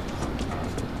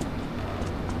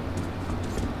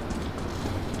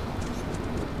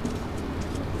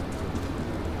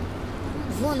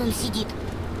 Вон он сидит.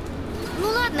 Ну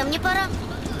ладно, мне пора.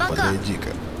 Пока. Подойди-ка.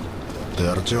 Ты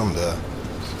Артём, да?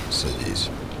 Садись.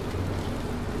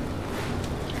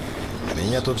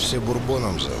 Меня тут все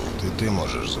Бурбоном зовут, и ты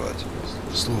можешь звать.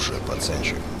 Слушай,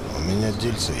 пацанчик, у меня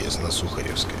дельце есть на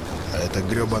Сухаревской, а эта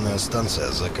грёбаная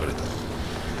станция закрыта.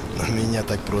 Но меня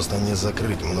так просто не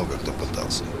закрыть, много кто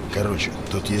пытался. Короче,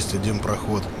 тут есть один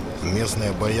проход,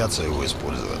 местные боятся его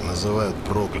использовать, называют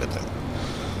проклятым.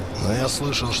 Но я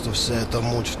слышал, что вся эта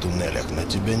муть в туннелях на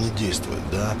тебя не действует,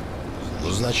 да? Ну,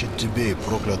 значит, тебе и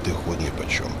проклятый ход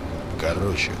нипочем.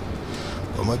 Короче,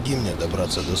 помоги мне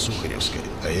добраться до Сухаревской,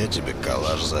 а я тебе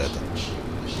калаш за это.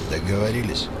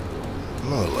 Договорились?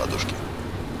 Ну и ладушки.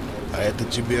 А это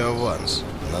тебе аванс,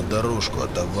 на дорожку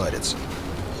отовариться.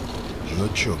 Ну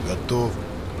чё, готов?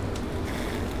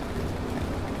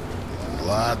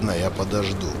 Ладно, я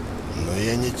подожду. Но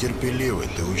я нетерпеливый,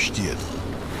 ты учти это.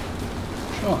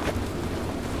 Sure.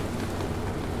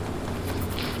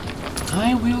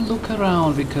 I will look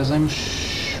around because I'm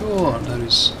sure there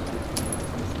is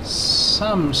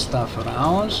some stuff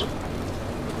around.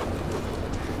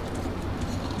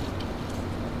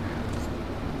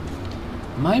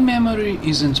 My memory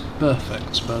isn't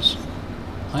perfect, but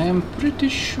I am pretty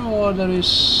sure there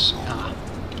is... Ah.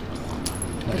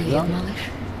 There you Привет, go.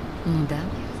 малыш. Ну да,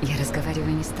 я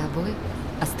разговариваю не с тобой,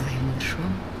 а с твоим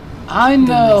малышом. I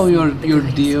know your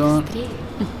deal.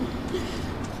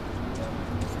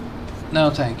 No,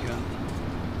 thank you.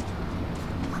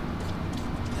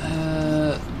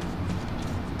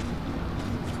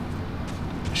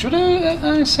 Should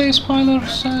I say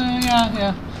spoilers?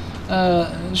 Yeah.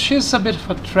 She's a bit of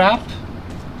a trap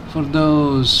for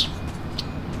those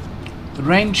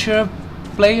ranger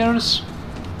players.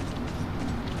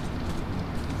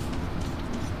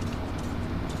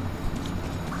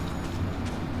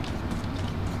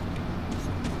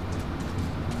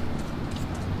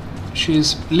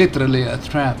 She's literally a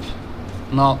trap,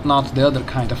 not the other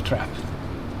kind of trap.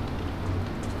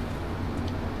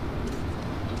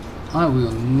 I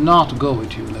will not go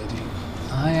with you, lady.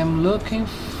 I am looking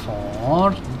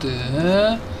for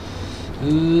the...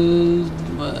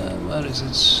 where is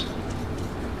it?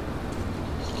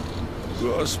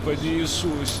 Господи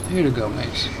Иисус. Here you go,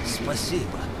 mate.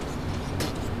 Спасибо.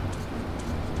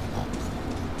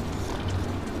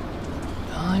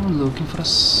 I'm looking for a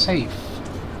safe.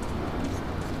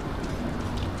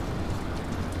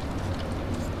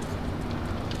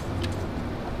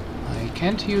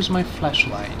 can't use my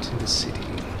flashlight in the city.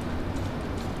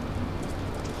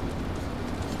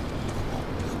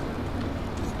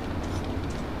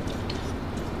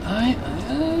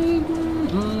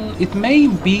 It may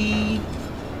be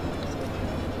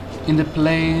in the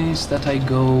place that I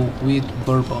go with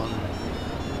Bourbon,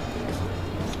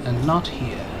 and not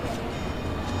here.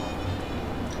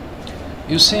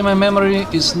 You see, my memory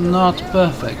is not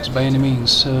perfect by any means,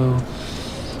 so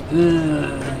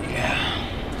yeah.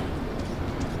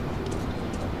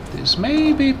 This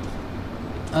may be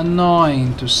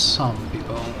annoying to some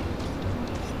people.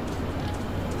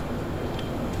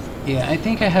 Yeah, I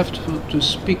think I have to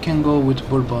speak and go with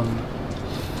Bourbon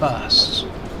fast.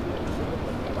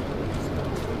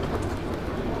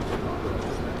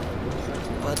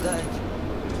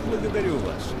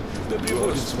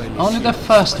 Only the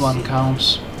first one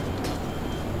counts.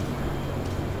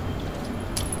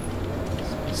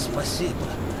 Спасибо.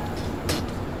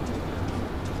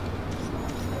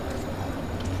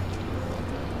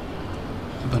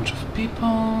 A bunch of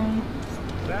people.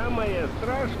 Самое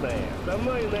страшное со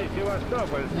мной на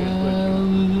Севастопольской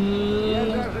Я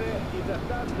даже и до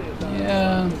станции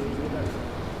yeah.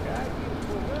 Как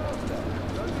испугался,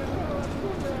 но бежал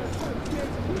оттуда со всех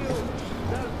сил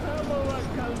до самого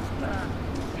конца.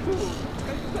 Фу,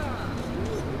 конца!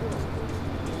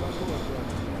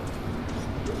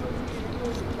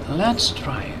 Let's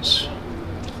try it.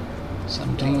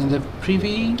 Something in the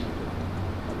privy?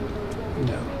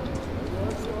 No.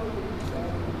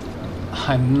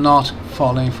 I'm not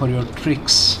falling for your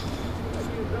tricks.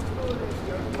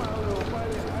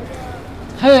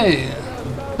 Hey,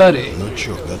 buddy. Ну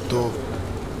чё, готов?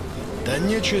 Да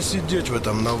нечего сидеть в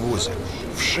этом навозе.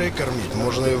 Вшей кормить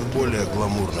можно и в более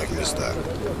гламурных местах.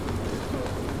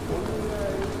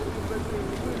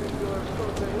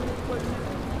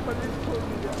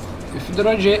 If the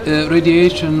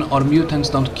radiation or mutants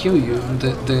don't kill you,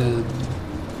 the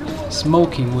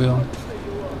smoking will.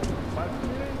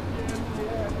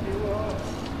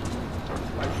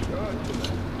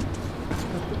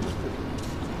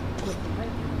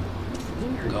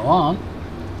 Go on.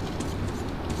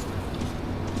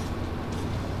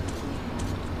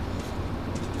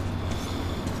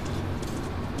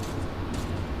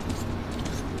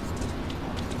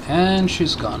 And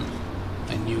she's gone.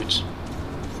 I knew it.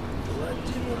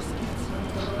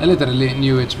 I literally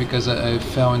knew it because I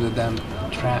fell in the damn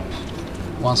trap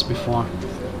once before.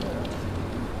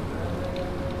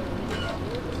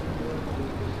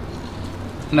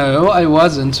 No, I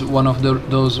wasn't one of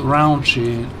those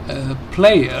raunchy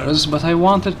players, but I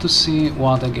wanted to see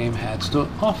what the game had to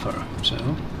offer, so...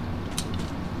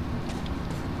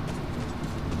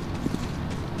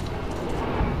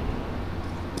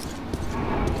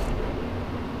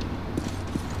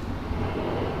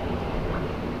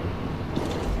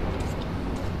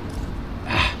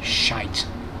 Shite.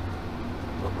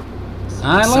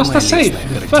 I lost a save.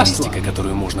 Характеристика,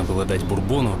 которую можно было дать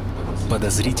Бурбону,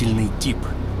 подозрительный тип.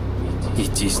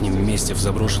 Идти с ним вместе в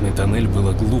заброшенный тоннель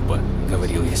было глупо,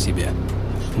 говорил я себе.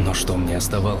 Но что мне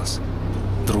оставалось?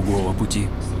 Другого пути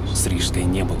с Рижской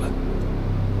не было.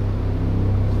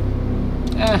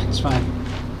 It's fine.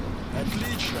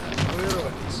 Отлично,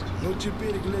 вырвались. Ну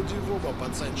теперь гляди в оба,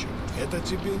 пацанчик. Это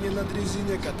тебе не на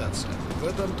дрезине кататься. В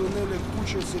этом туннеле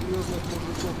куча серьезных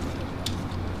мужиков.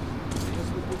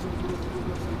 Если будем друг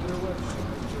друга прикрывать,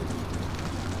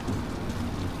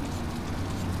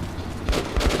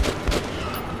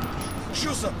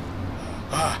 Чё за...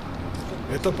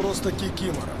 это просто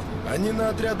кикимора. Они на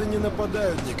отряды не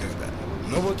нападают никогда.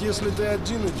 Но вот если ты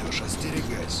один идешь,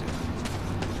 остерегайся.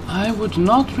 I would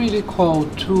not really call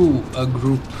two a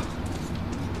group.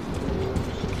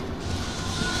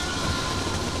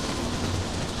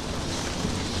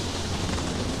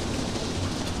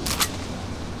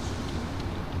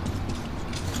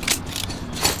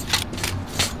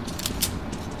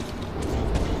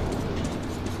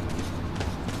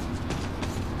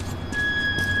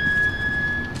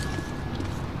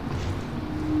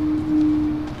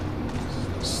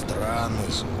 Странный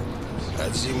звук.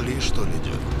 От земли, что ли,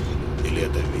 идет? Или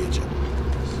это ветер?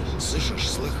 Слышишь,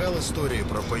 слыхал истории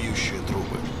про поющие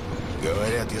трубы?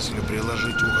 Говорят, если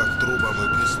приложить ухо к трубам и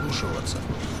прислушиваться,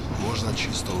 можно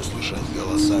чисто услышать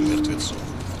голоса мертвецов.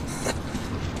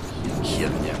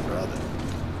 Херня, правда?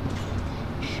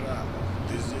 Ша,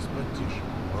 ты здесь потише.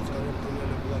 Во втором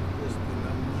туннеле блокпост, и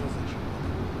нам незачем.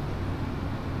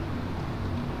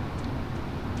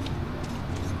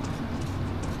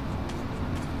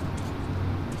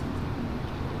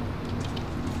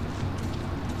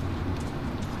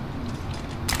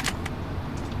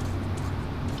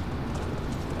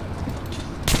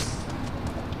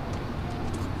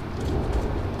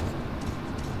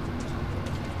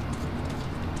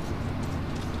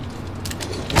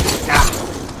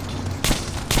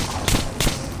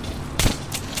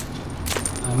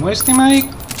 I'm wasting my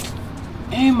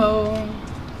ammo.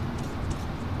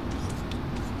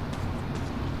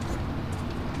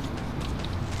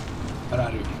 Where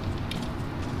are you?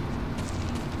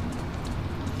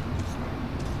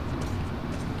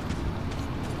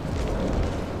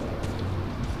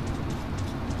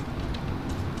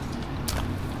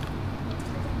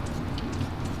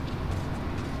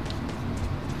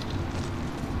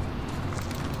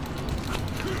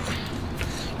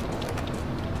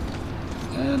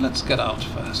 Let's get out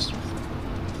first.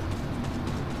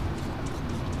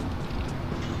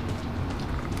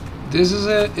 This is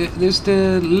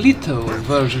the little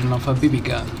version of a BB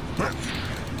gun.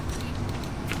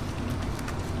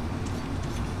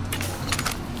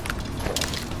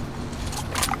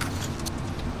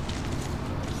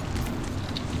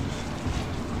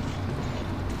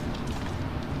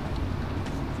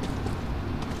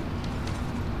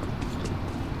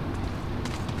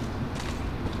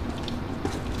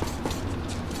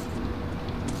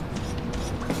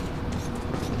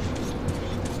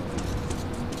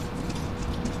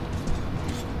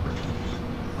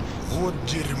 Вот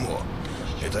дерьмо.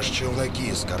 Это ж челноки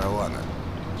из каравана.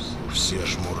 Все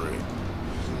жмуры.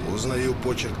 Узнаю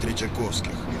почерк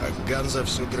Третьяковских, а Ганза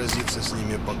все грозится с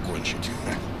ними покончить.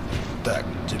 Так,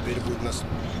 теперь будь нас...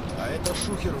 А это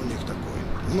шухер у них такой.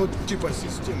 Ну, типа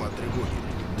система тревоги.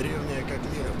 Древняя как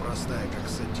мир и простая, как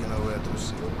сатиновые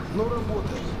трусы. Но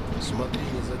работает. Смотри,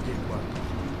 не задень банк.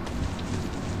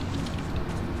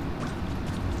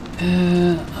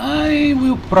 I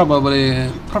will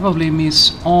probably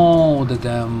miss all the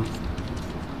damn.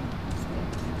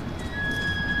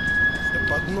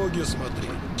 Под ноги смотри.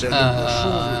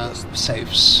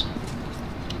 Saves.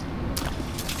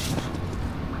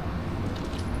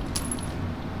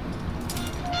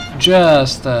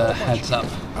 Just a heads up.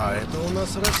 А это у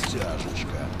нас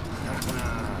растяжечка.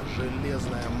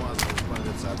 Железная маза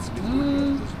избавится от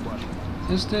слепой.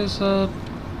 Is this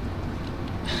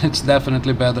It's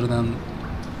definitely better than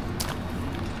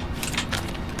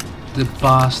the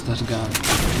bastard gun.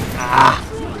 Ah!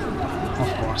 Of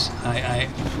course, I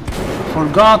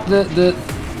forgot the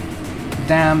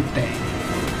damn thing.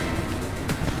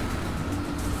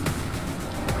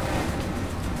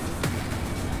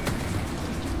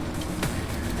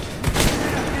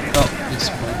 Oh, it's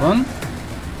open.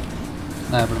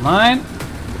 Never mind.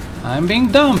 I'm being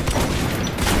dumped.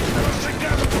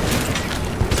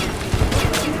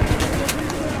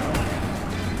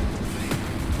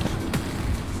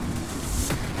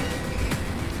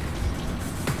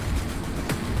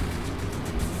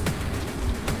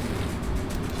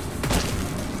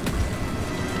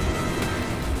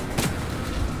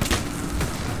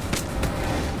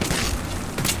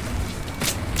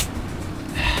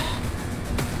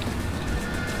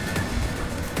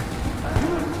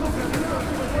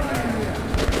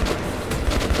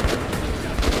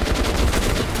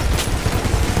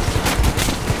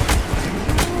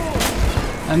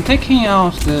 I'm taking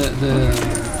out the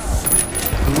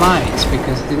lights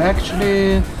because it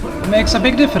actually makes a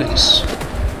big difference.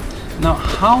 Now,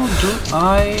 how do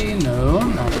I know?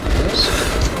 Not this.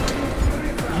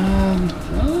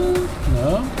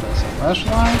 No, that's a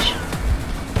flashlight.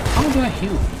 How do I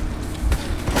heal?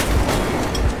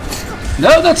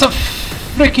 No, that's a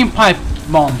freaking pipe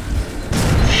bomb.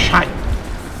 Shite.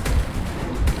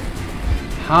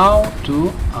 How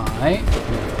do I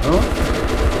know?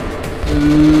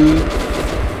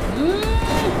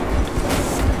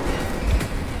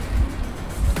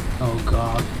 Oh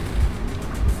god.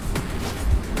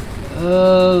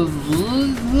 No.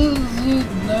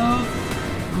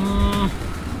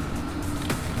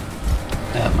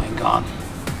 Oh my god.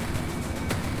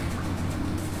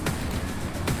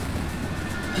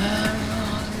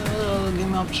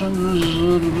 Game options.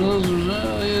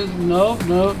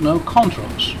 No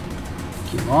controls.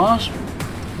 Keyboards.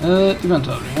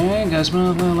 Inventory. Guys,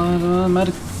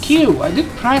 medic Q. I did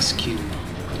press Q.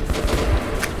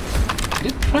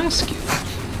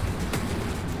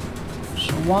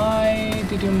 So why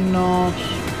did you not?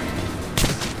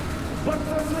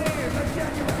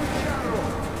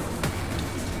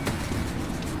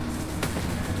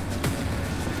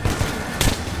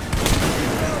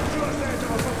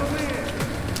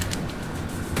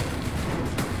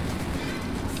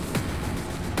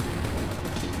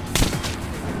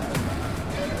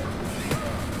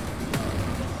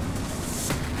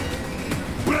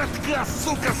 Братка,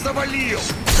 сука, завалил!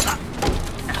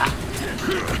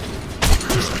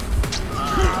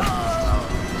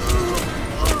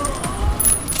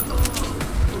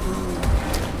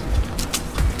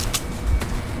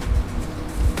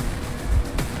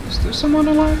 Is there someone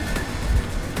alive?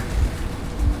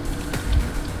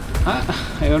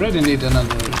 I already need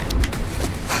another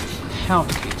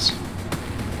health kit.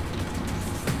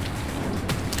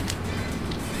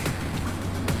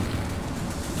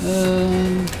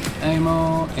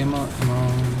 Ammo.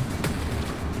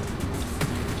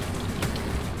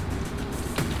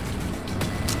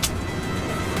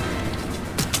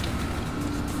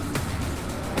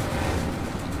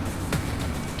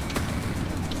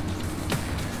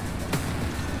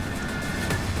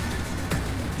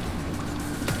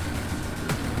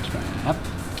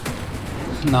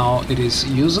 Now it is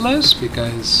useless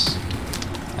because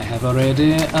I have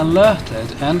already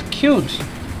alerted and killed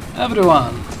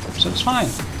everyone, so it's fine.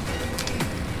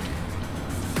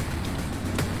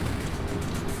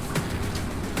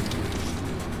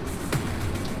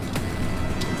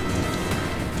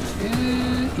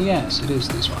 Yes, it is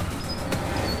this one.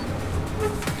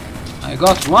 I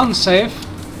got one save.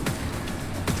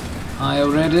 I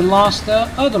already lost the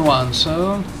other one,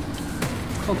 so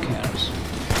who cares?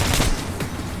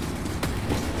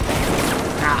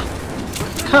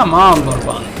 Come on,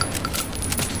 Bourbon.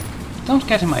 Don't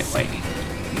get in my way.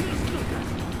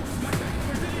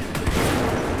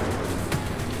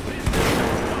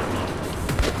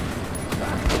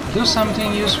 Do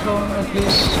something useful, at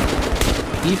least.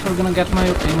 If you're gonna get in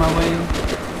my way.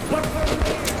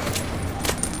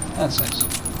 That's it.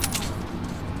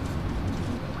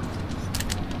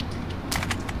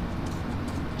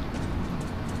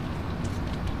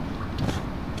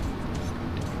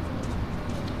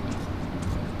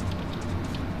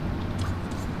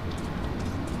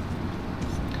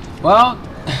 Well,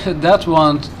 that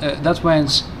went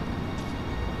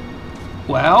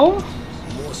well.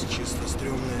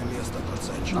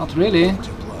 Not really.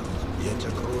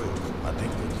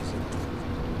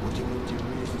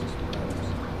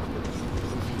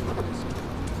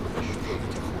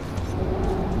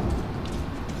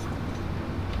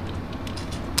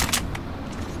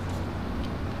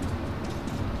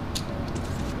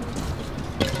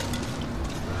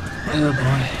 Oh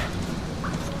boy.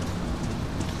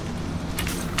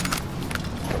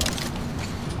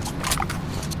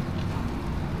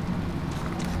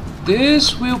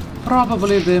 This will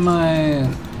probably be my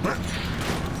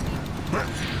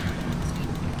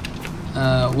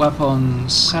weapon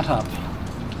setup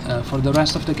for the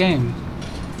rest of the game.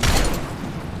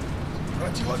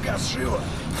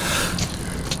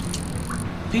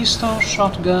 Pistol,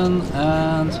 shotgun,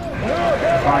 and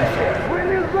rifle.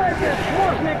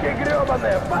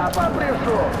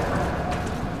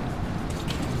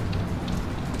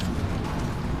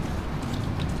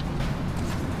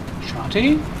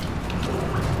 Shotty?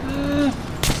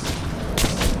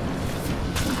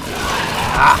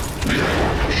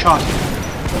 Shot.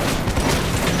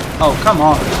 Oh, come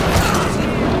on.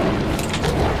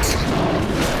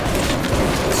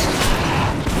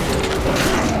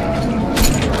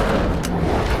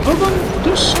 Bourbon,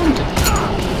 do something.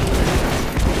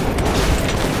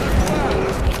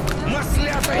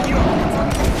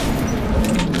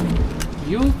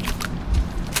 You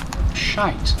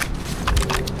shite.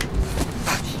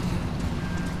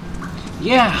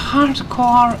 Yeah,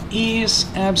 hardcore is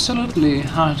absolutely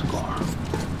hardcore.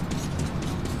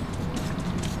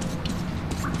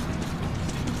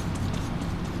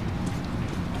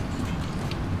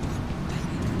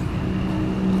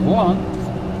 Go on.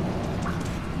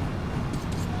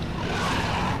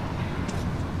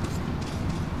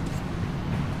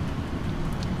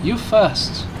 You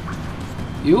first.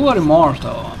 You are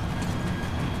immortal.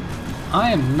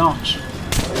 I am not.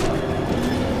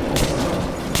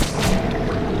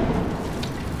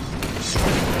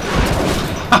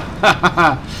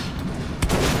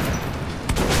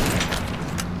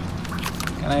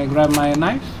 Can I grab my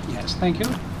knife? Yes, thank you.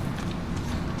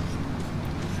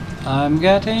 I'm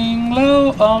getting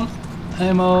low on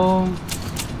ammo.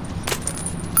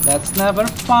 That's never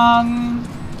fun.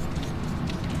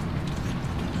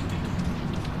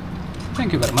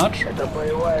 Thank you very much.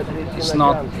 It's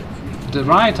not the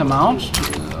right amount,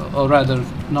 or rather,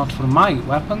 not for my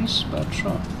weapons, but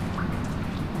sure.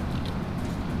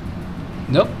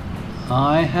 Nope.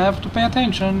 I have to pay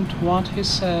attention to what he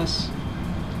says.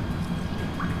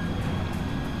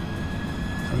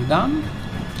 Are we done?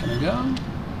 Can we go?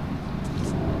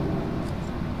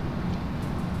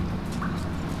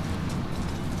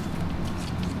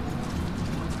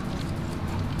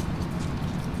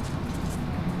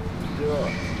 Все,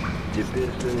 теперь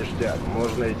все ништяк,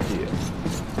 можно идти.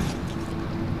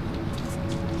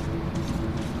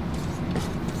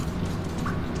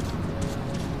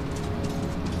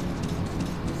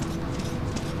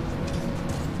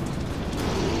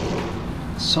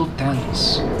 So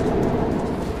tense.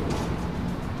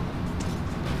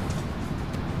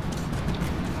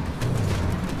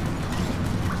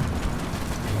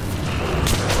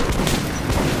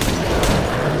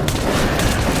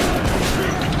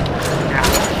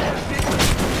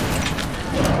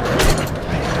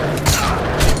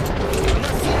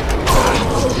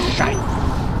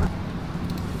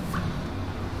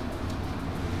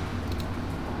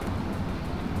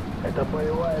 Это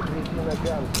боевая дрезина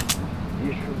Ганс.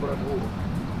 Ищу братву.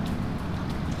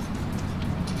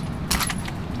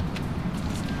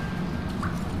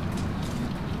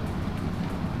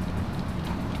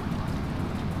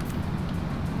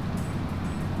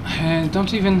 I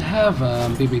don't even have a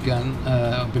BB gun,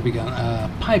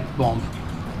 pipe bomb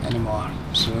anymore.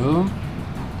 So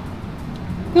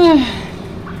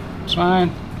it's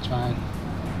fine. It's fine.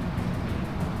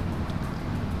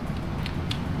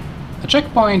 A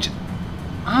checkpoint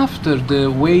after the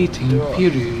waiting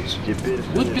period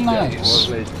would be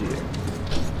nice.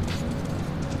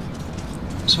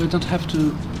 So I don't have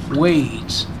to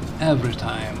wait every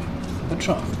time. But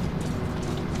sure.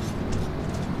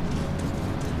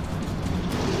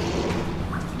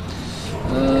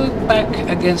 Back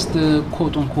against the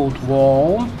quote-unquote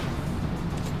wall.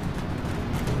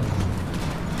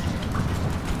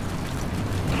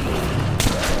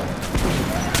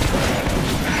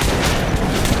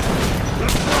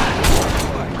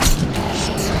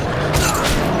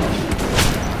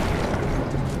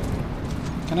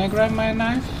 Can I grab my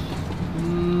knife?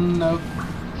 No.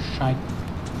 Shite.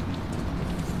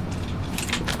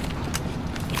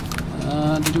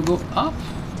 Did you go up?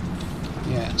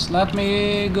 Yes, let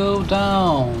me go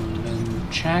down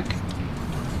and check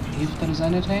if there is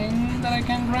anything that I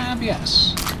can grab.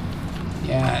 Yes.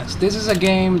 Yes, this is a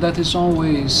game that is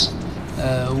always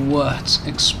worth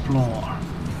explore.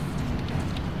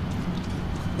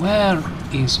 Where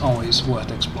is always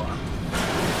worth explore?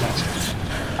 That's it.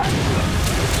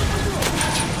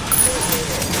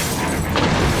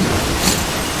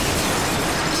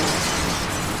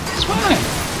 It's fine.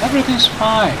 Everything's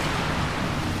fine.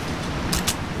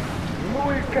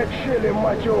 Ну и качели,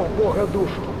 мать его, в бога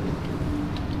душу.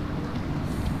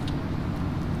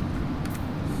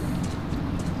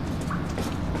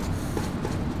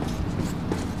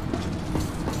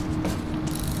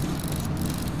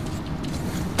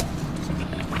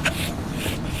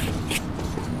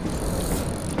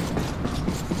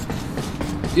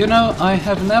 You know, I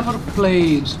have never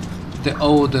played the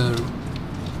older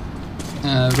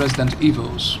Resident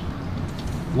Evils.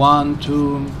 1,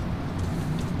 2,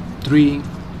 3.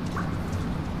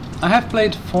 I have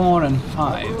played 4 and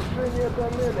 5.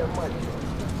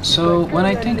 So when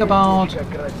I think about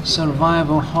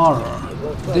survival horror,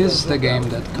 this is the game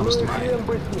that comes to mind.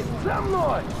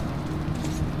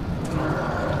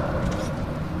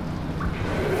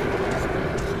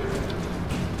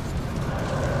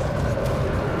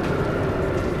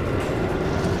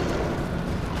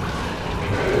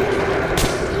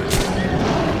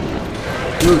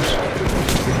 Good.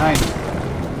 Behind me.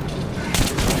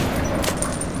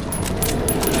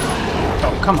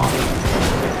 Oh, come on.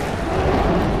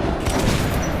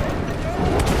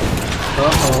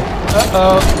 Uh-oh.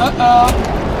 Uh-oh. Uh-oh.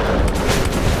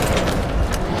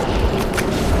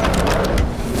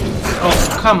 Oh,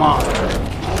 come on.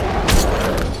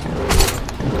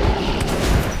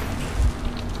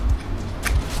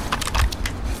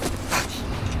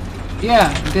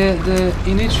 Yeah, the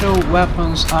initial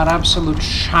weapons are absolute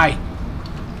shite.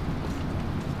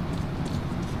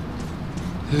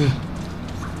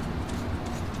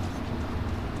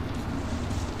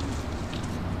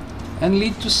 And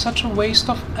lead to such a waste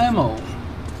of ammo.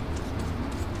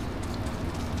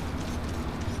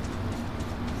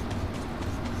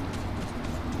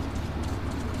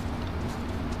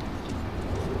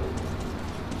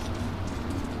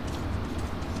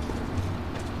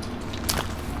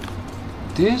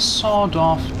 This sort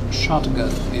of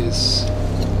shotgun is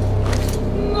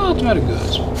not very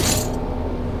good.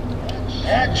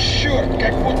 А, черт,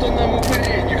 как будто нам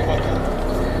упырей не хватает.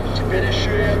 Теперь еще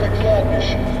и это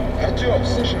кладбище. Артем,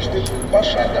 слышишь, ты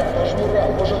пошарь там по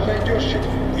жмурам, может найдешь что-то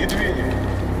и двинем.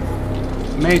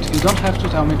 Mate, you don't have to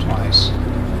tell me twice.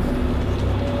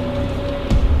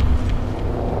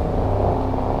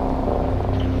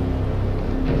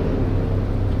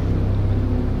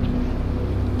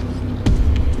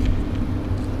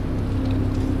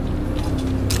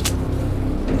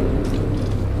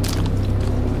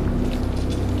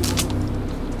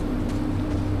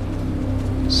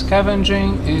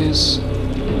 Scavenging is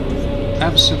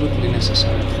absolutely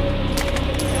necessary.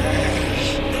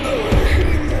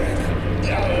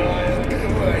 Давай,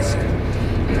 открывайся.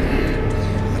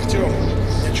 Артем,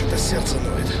 мне что-то сердце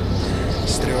ноет.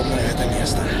 Стрёмное это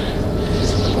место.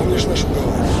 Помнишь наш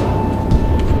уговор?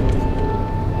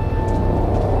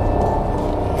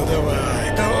 Ну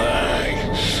давай, давай.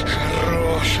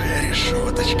 Хорошая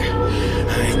решеточка.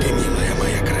 Ай, ты, милая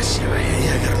моя красивая,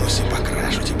 я вернусь и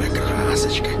покрашу тебя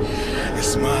красочкой. И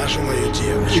смажу мою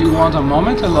девочку. You want a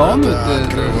moment alone with the...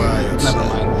 Never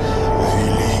mind.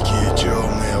 Великие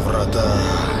темные врата.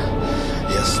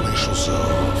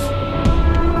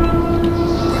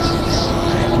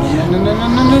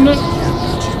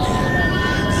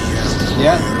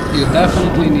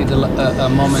 a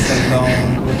moment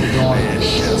alone with the dawn. Я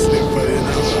счастлив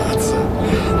повиноваться,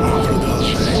 но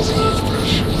продолжай пить,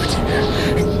 прошу тебя.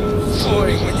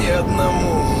 Пой мне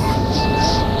одному.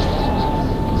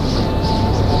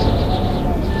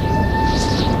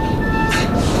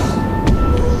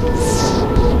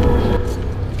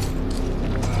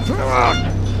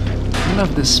 I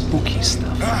love the spooky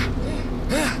stuff.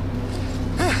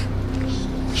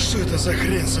 Что это за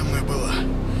хрень со мной была?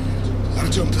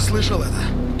 Артём, ты слышал это?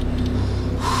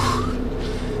 Фух.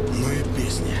 Ну и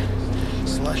песни.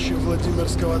 Слаще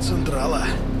Владимирского Централа.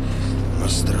 Но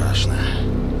страшно.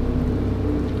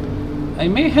 I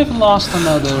may have lost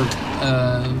another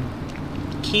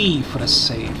key for a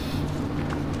safe.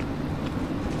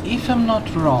 If I'm not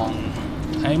wrong,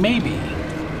 I may be.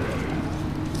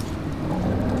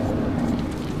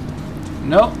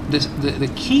 No, the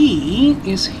key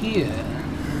is here.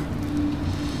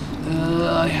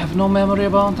 I have no memory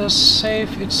about the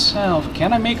safe itself.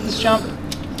 Can I make this jump?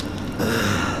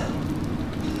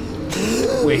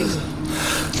 Wait.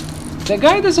 The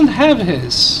guy doesn't have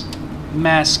his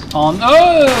mask on.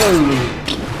 Oh!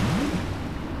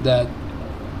 That.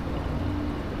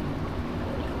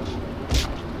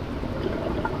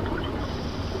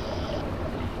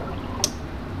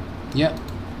 Yeah.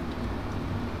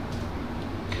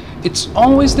 It's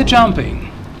always the jumping.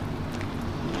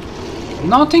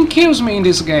 Nothing kills me in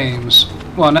these games.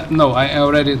 Well, no, I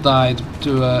already died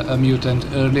to a mutant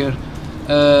earlier.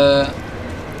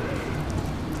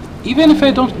 Even if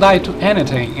I don't die to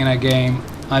anything in a game,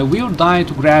 I will die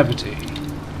to gravity.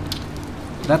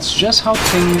 That's just how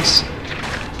things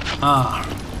are.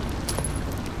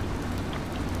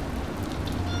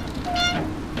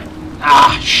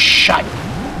 Ah, shit!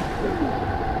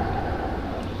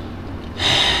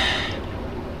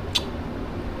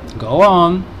 Go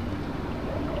on.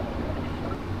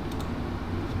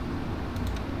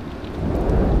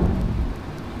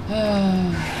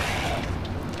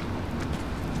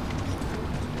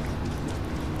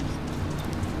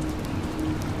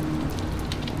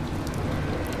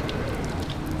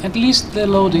 At least the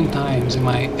loading times in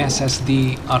my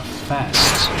SSD are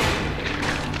fast.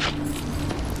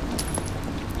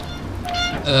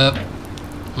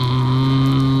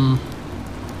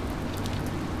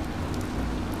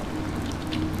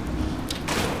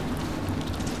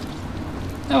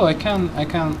 Oh, I can,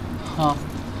 huh.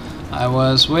 I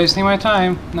was wasting my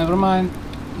time, never mind.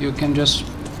 You can just...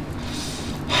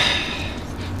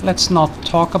 Let's not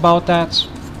talk about that.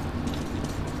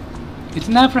 It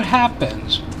never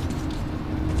happens.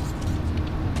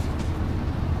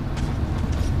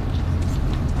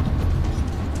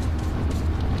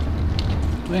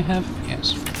 Do I have...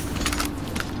 Yes.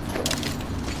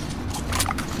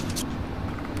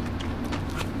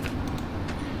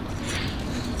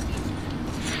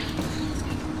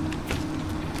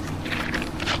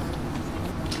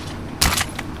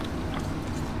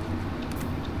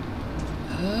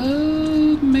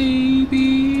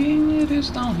 Maybe it is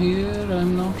down here,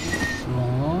 I'm not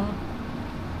sure.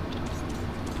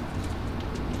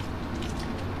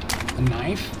 A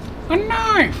knife? A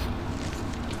knife!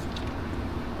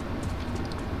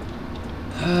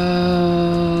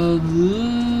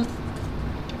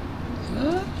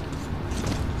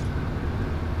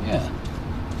 Yeah.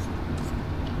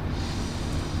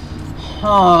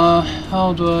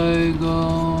 How do I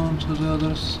go to the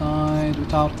other side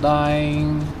without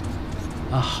dying?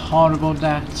 A horrible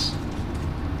death.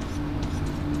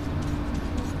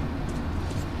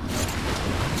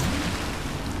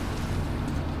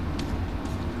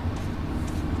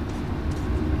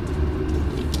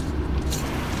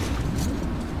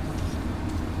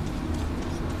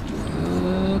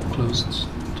 Closed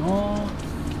door.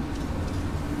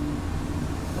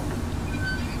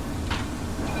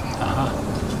 Aha.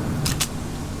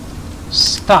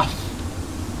 Stuff.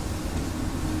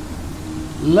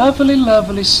 Lovely,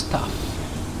 lovely stuff.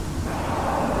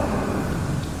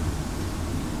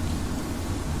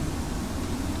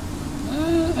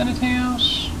 Anything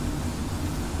else?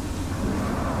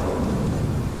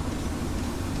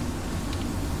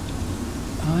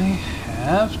 I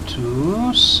have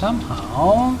to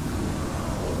somehow...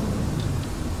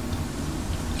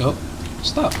 Oh,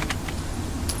 stuff.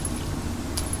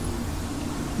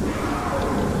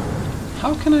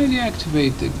 How can I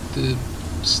deactivate the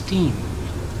steam?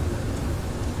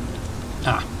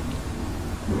 Ah.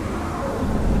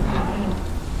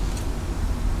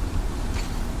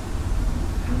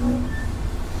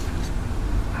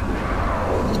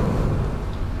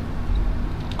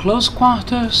 Close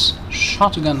quarters,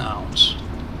 shotgun out.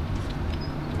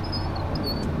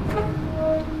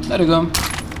 There you go.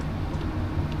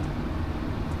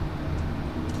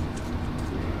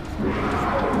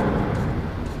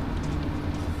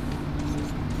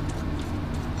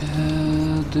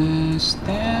 The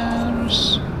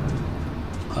stairs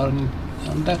are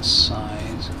on that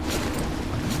side.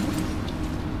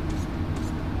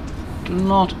 Do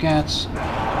not get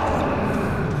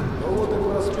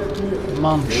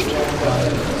munched by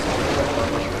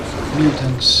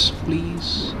mutants,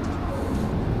 please.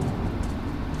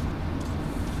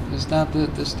 Is that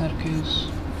the staircase?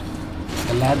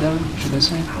 The ladder, should I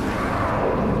say?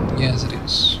 Yes, it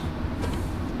is.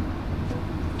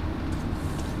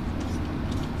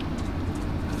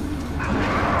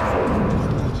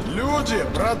 Люди,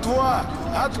 братва,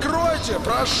 откройте,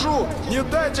 прошу! Не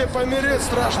дайте помереть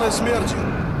страшной смертью!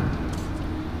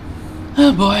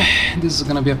 Oh boy, this is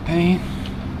gonna be a pain.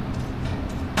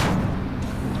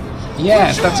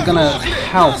 Yeah, that's gonna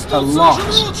help a lot.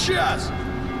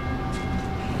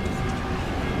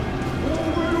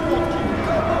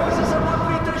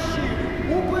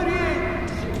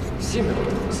 Семен,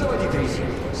 заводи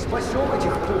дрезину. Спасем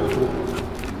этих полутрупов.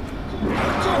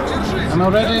 I'm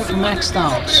already maxed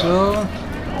out, so...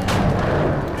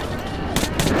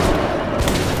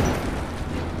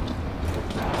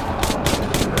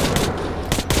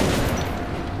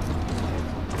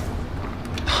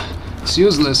 It's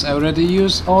useless, I already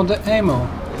used all the ammo.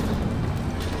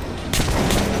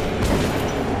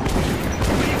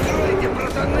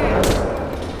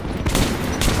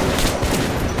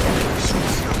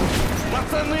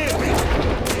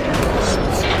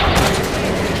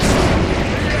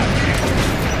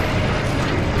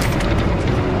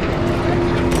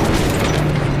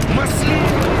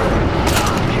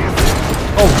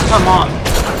 Oh, come on!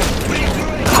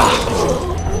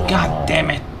 God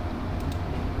damn it!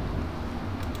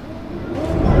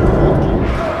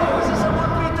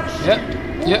 Yep.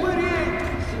 I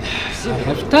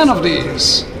have 10 of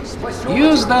these.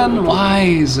 Use them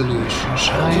wisely,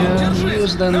 Cheshire.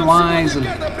 Use them wisely.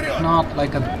 Not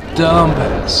like a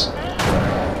dumbass.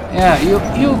 Yeah, you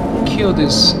kill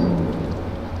this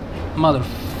mother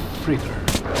freaker.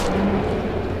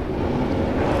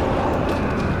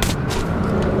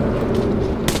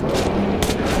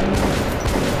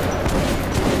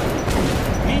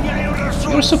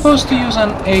 You're supposed to use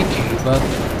an AK, but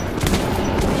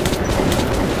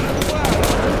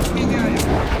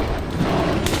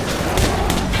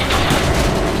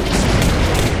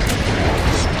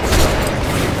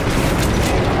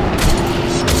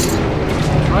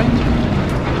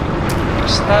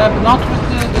stab not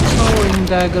with the throwing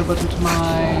dagger, but with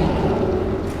my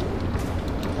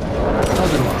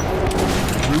other one.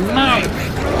 Knife!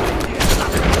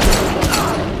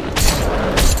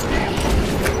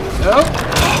 Oh!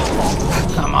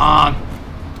 Come on!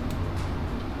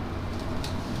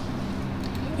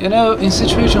 You know, in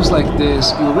situations like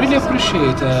this, you really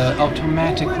appreciate an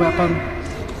automatic weapon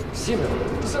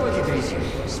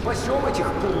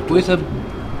with a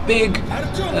big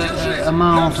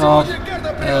amount of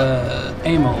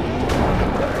ammo.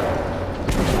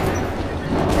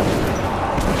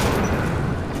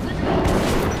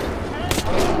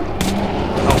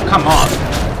 Oh, come on!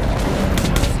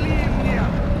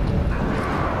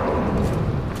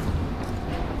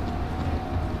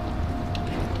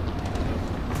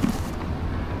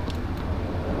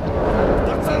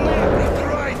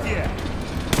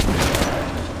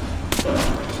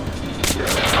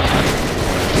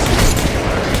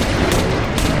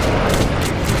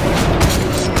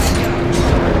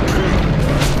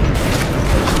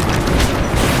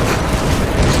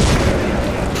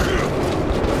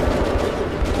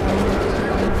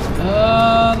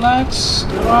 Let's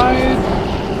try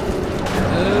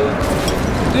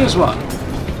this one.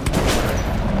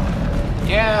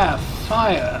 Yeah,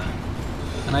 fire.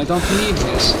 And I don't need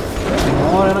this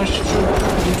anymore, and I should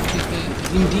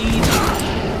indeed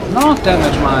not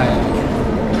damage my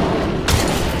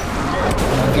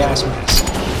gas mask.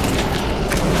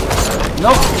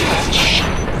 Nope.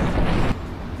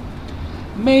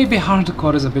 Maybe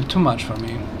hardcore is a bit too much for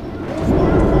me.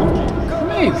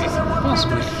 Maybe,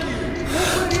 possibly.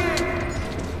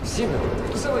 Come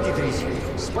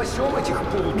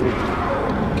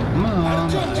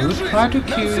on, I will try to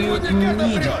kill you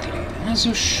immediately as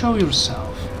you show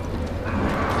yourself.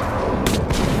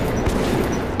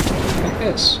 Like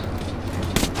this.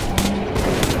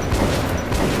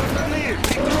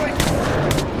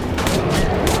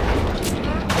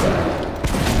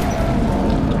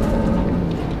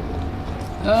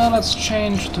 Let's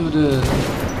change to the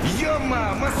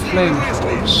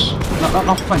flamethrowers. No,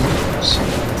 not flamethrowers.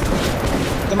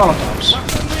 The molotovs.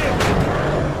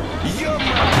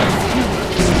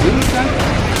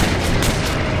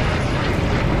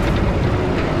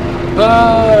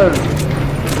 Burn!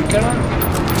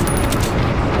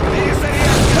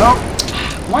 No.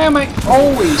 Why am I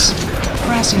always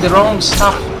pressing the wrong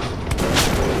stuff?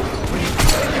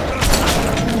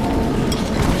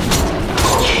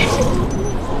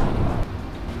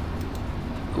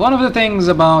 One of the things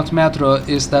about Metro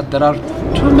is that there are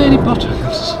too many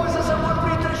buttons,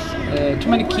 too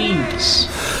many keys.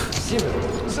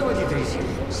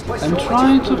 I'm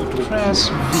trying to press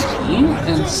V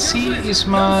and C is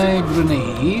my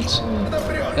grenade,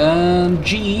 and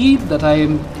G, that I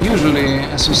am usually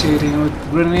associating with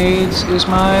grenades, is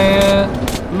my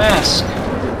mask.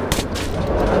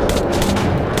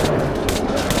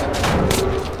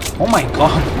 Oh my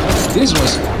god, this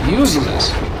was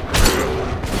useless.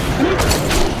 Can you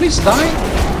please die?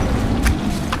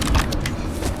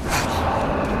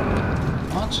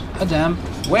 What a damn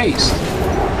waste.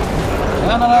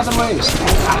 And another waste.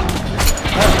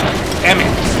 Damn it.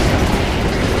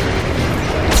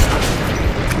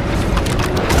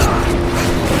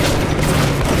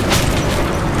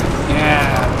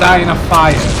 Yeah, die in a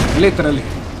fire, literally.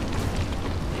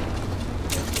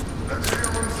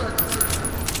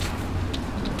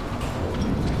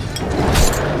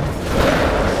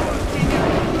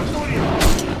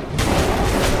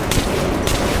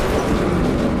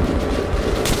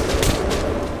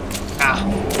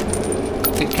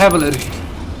 Cavalry.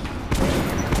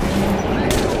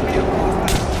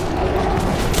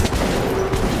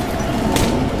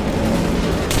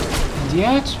 And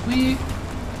yet we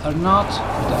are not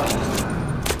done.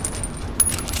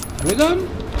 Are we done?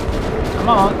 Come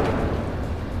on.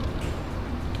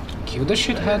 Kill the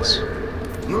shitheads.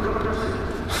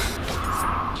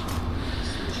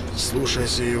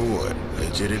 Слушайся его.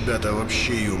 Эти ребята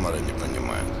вообще юмора не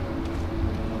понимают.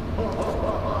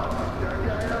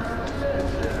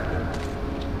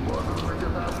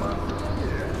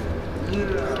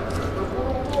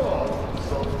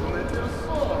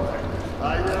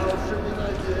 А я уж и не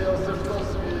надеялся, что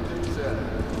свидимся.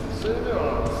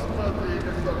 Семен,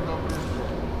 смотри-ка, кто к нам пришел.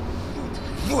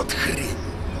 Вот хрень!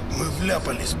 Мы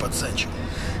вляпались, пацанчик.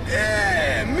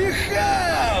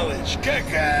 Михалыч,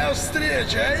 какая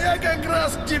встреча! А я как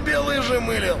раз к тебе лыжи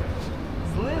мылил.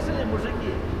 Слышали,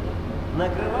 мужики?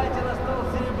 Накрывайте на стол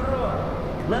серебро.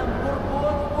 К нам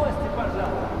Бурбон в гости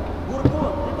пожалуй.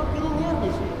 Бурбон, ты только не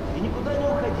нервничай и никуда не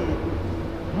уходи.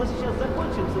 Мы сейчас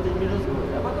закончим с этой мелюзгой,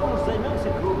 а потом уж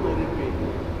займемся крупной рыбкой.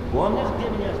 Помнишь, где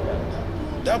меня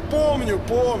ждать? Да помню,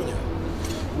 помню.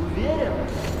 Уверен?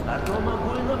 А то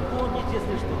могу и напомнить,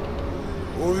 если что.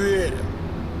 Уверен.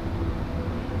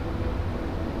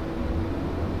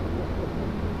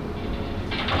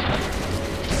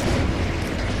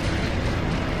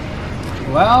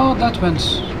 Well, that went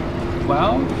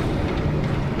well.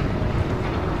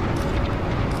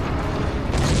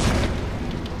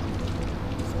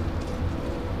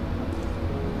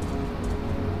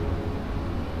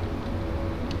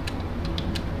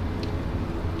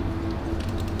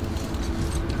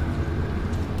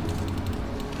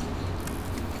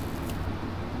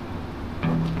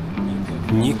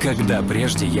 Никогда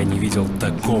прежде я не видел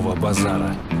такого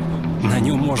базара. На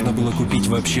нем можно было купить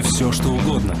вообще все, что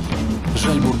угодно.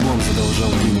 Жаль, Бурбон задолжал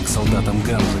денег солдатам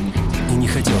Ганзы и не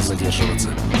хотел задерживаться.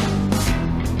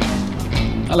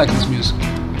 I like this music.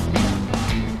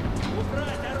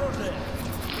 Убрать оружие!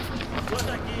 Кто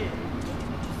такие?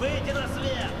 Выйти на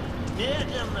свет!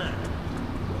 Медленно!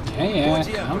 Yeah,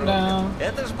 calm down.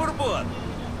 Это ж Бурбон!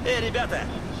 Ребята,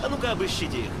 а ну-ка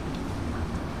обыщите их.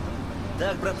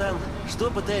 Так, братан,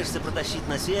 что пытаешься протащить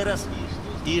на сей раз?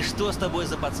 И что с тобой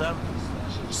за пацан?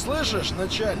 Слышишь,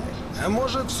 начальник, а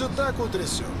может все так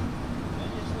утрясем?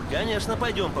 Конечно,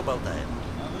 пойдем поболтаем.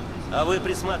 А вы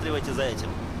присматривайте за этим.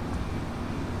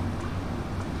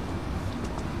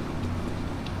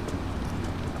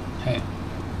 Hey,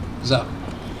 Zap.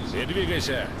 Не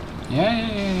двигайся.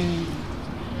 Yeah.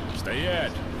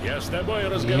 Стоять! Я с тобой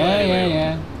разговариваю.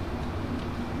 Yeah.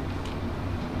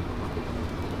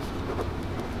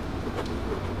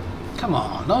 Come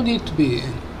on, no need to be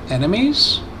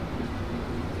enemies.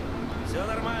 Все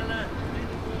нормально.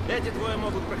 Эти двое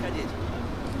могут проходить.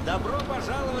 Добро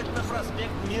пожаловать на проспект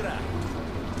Мира.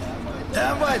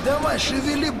 Давай,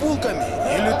 шевели булками.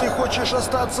 Или ты хочешь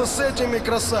остаться с этими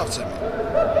красавцами?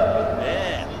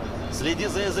 Следи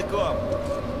за языком.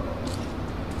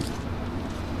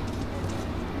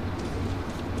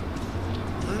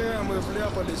 Бля, мы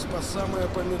вляпались по самое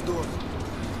помидор.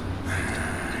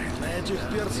 На этих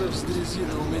перцев с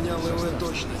дрезины у меня ЛВ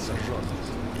точно сожжет.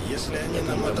 Если они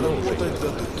нам отработать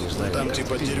дадут, то там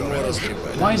типа дерьмо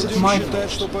разгребать. Будем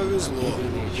считать, что повезло.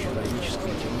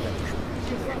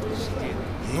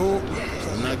 Ну,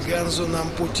 На Ганзу нам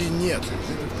пути нет.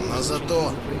 Но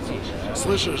зато...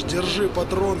 Слышишь, держи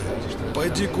патроны.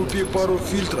 Пойди купи пару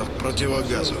фильтров к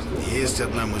противогазу. Есть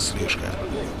одна мыслишка.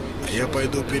 Я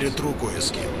пойду перетру кое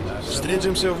с кем.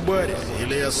 Встретимся в баре,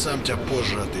 или я сам тебя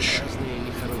позже отыщу.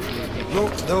 Ну,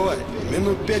 давай.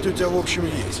 Минут 5 у тебя в общем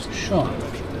есть. Sure.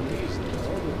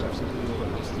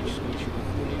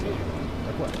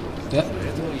 Yeah.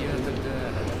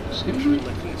 Excuse me?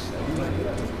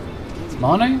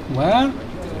 Money? Where?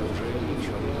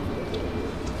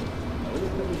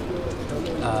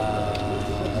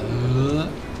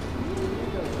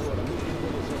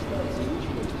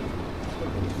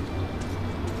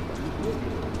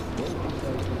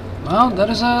 Well,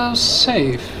 there is a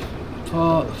safe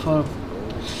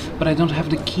but I don't have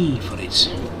the key for it.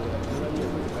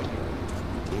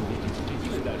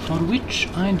 For which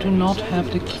I do not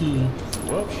have the key.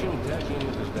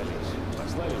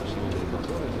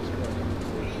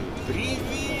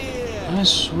 I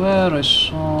swear I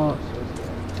saw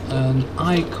an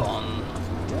icon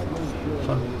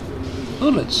for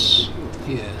bullets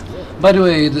here. By the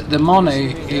way, the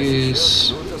money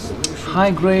is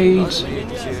high-grade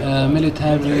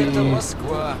military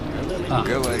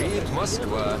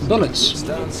bullets.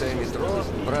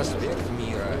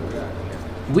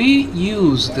 We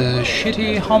use the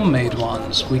shitty homemade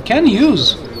ones. We can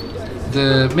use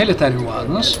the military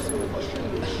ones.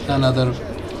 Another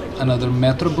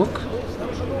metro book.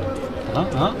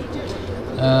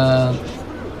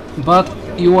 But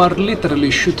you are literally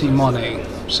shooting money,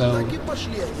 so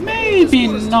maybe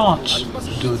not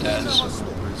do that.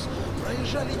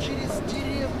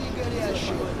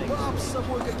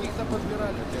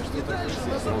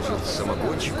 Может,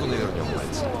 самогончику навернем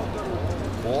пальцы?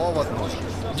 Повод нужен.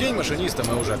 День машиниста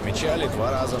мы уже отмечали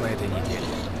 2 раза на этой неделе.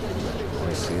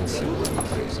 Мой сын сегодня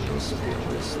произнес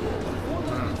первое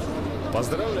слово.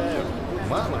 Поздравляю.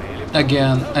 Мама или...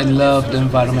 Again, I love the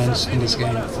environments in this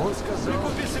game.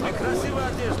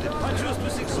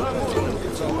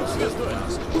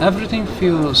 Everything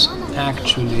feels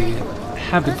actually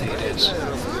habitated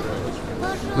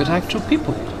with actual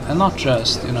people, and not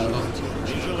just, you know,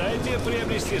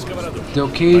 the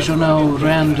occasional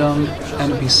random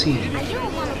NPC.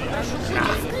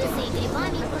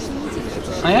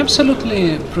 I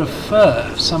absolutely prefer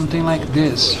something like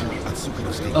this,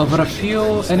 over a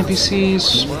few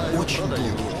NPCs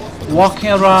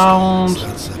walking around,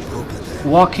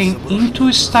 walking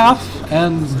into stuff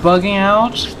and bugging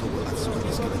out.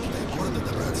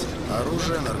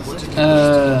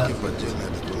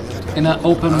 In an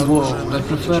open world, I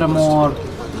prefer a more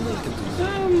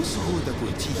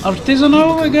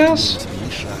artisanal, I guess,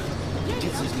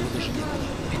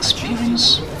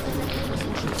 experience.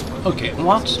 Okay,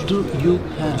 what do you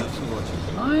have?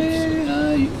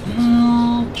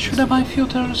 Should I buy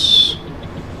filters?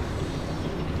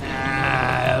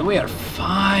 We are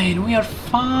fine, we are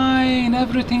fine,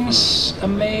 everything's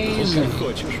amazing.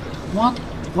 What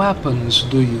weapons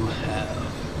do you have?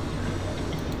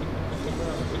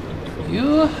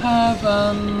 You have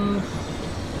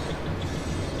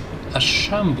a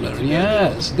shambler,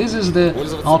 yes, this is the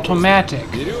automatic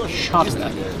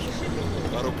shotgun.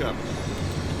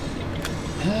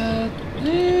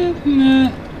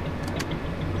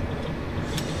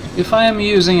 If I am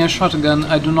using a shotgun,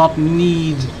 I do not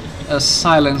need a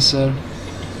silencer.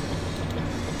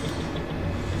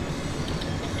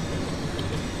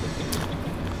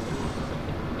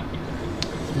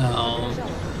 No.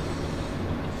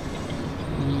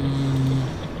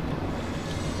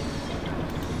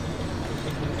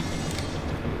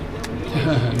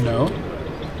 No.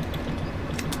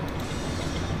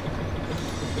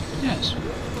 Yes.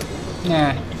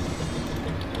 Nah.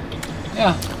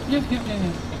 Yeah.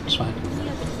 It's fine.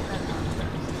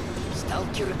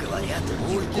 Сталкеры говорят,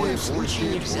 ни в коем случае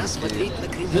нельзя смотреть на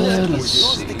криминальные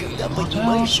звезды, когда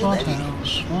поднимаешься наверх.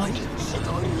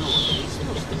 Что-то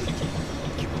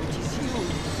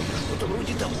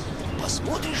вроде того.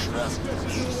 Посмотришь раз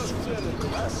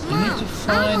I need to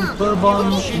find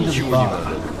bourbon in the bar.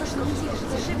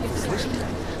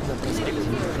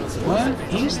 Where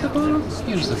is the bar?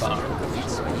 Here's the bar.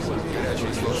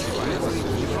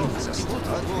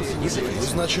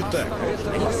 Значит так,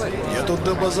 я тут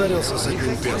добазарился с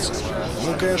одним перцем.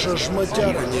 Ну, конечно,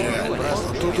 шматяра нереально,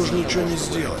 но тут уж ничего не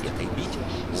сделать.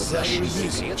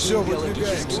 Зашибись, все,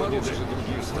 выдвигаемся.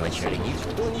 Вначале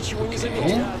никто ничего не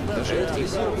заметил. Даже эти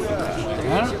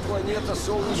планета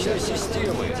Солнечной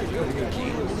системы.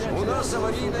 У нас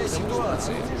аварийная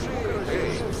ситуация.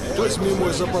 Возьми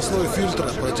мой запасной фильтр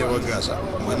от противогаза.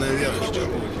 Мы наверх идем.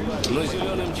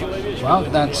 Well,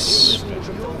 that's...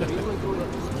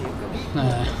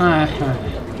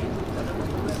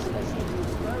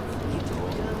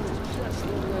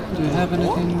 Do you have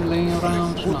anything laying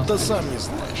around? Будто Nothing. сам не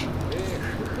знаешь.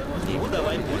 Ну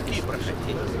давай пульки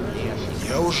проходи.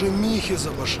 Я уже Михе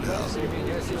забашлял.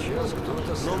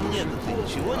 Но мне-то ты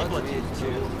ничего не платил?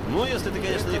 Ну, если ты,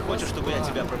 конечно, не хочешь, чтобы я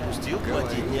тебя пропустил,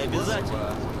 платить не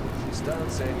обязательно.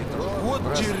 Вот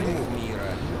дерьмо.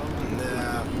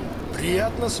 Да,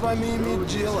 приятно с вами иметь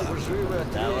дело.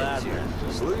 Да ладно.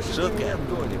 Шутка.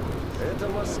 Это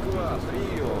Москва,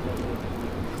 прием.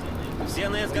 Все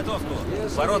на изготовку.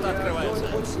 Ворота открываются.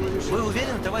 Вы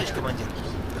уверены, товарищ командир?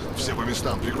 Все по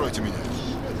местам, прикройте меня.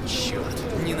 Черт,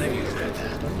 ненавижу это.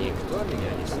 Никто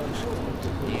меня не слышит.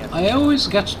 Нет. I always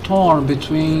get torn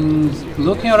between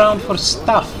looking around for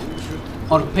stuff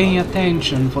or paying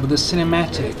attention for the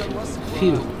cinematic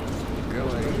feel.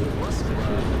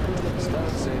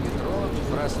 Станция метро,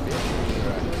 проспект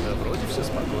Мира. Да вроде все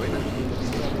спокойно.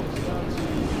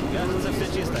 Кажется, все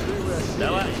чисто.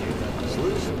 Давай.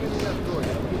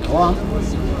 Go on.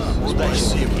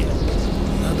 Спасибо.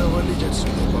 Надо валить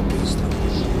отсюда по-быстрому.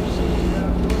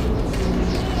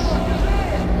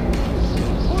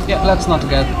 Yeah, let's not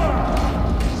get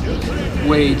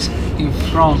wait in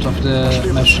front of the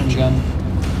machine gun.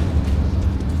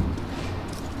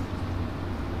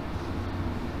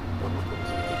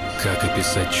 Как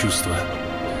описать чувство,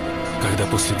 когда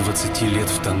после 20 лет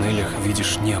в тоннелях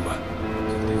видишь небо,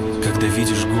 когда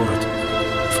видишь город,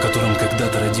 в котором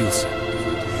когда-то родился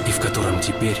и в котором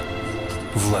теперь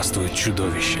властвует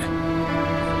чудовище.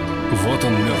 «Вот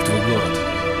он, мертвый город»,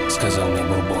 — сказал мне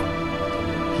Бурбон.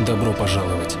 «Добро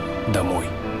пожаловать домой».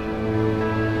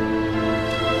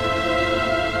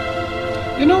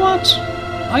 You know what?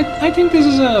 I think this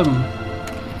is a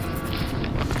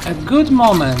good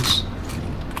moment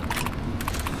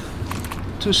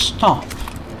to stop.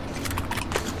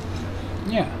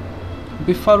 Yeah.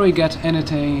 Before we get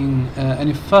anything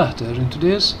any further into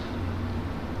this,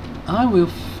 I will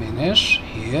finish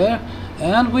here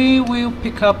and we will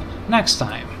pick up next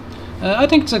time. I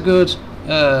think it's a good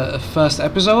first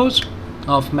episode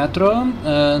of Metro,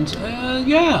 and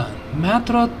yeah,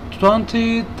 Metro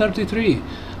 2033,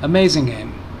 amazing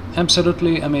game,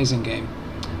 absolutely amazing game.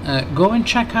 Go and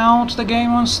check out the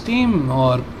game on Steam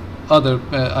or other,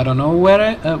 I don't know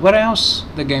where else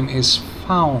the game is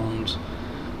found.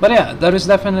 But yeah, there is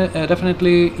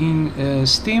definitely in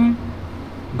Steam.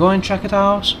 Go and check it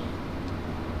out.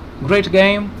 Great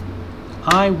game.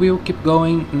 I will keep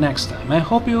going next time. I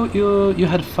hope you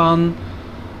had fun.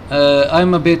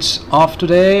 I'm a bit off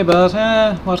today, but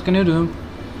what can you do?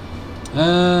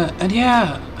 And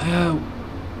yeah,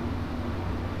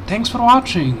 thanks for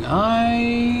watching.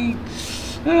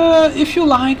 If you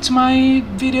liked my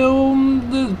video,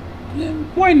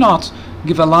 why not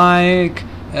give a like,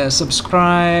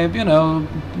 subscribe, you know,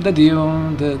 the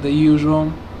deal, the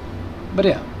usual. But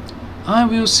yeah, I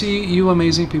will see you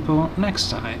amazing people next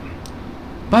time.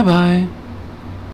 Bye bye.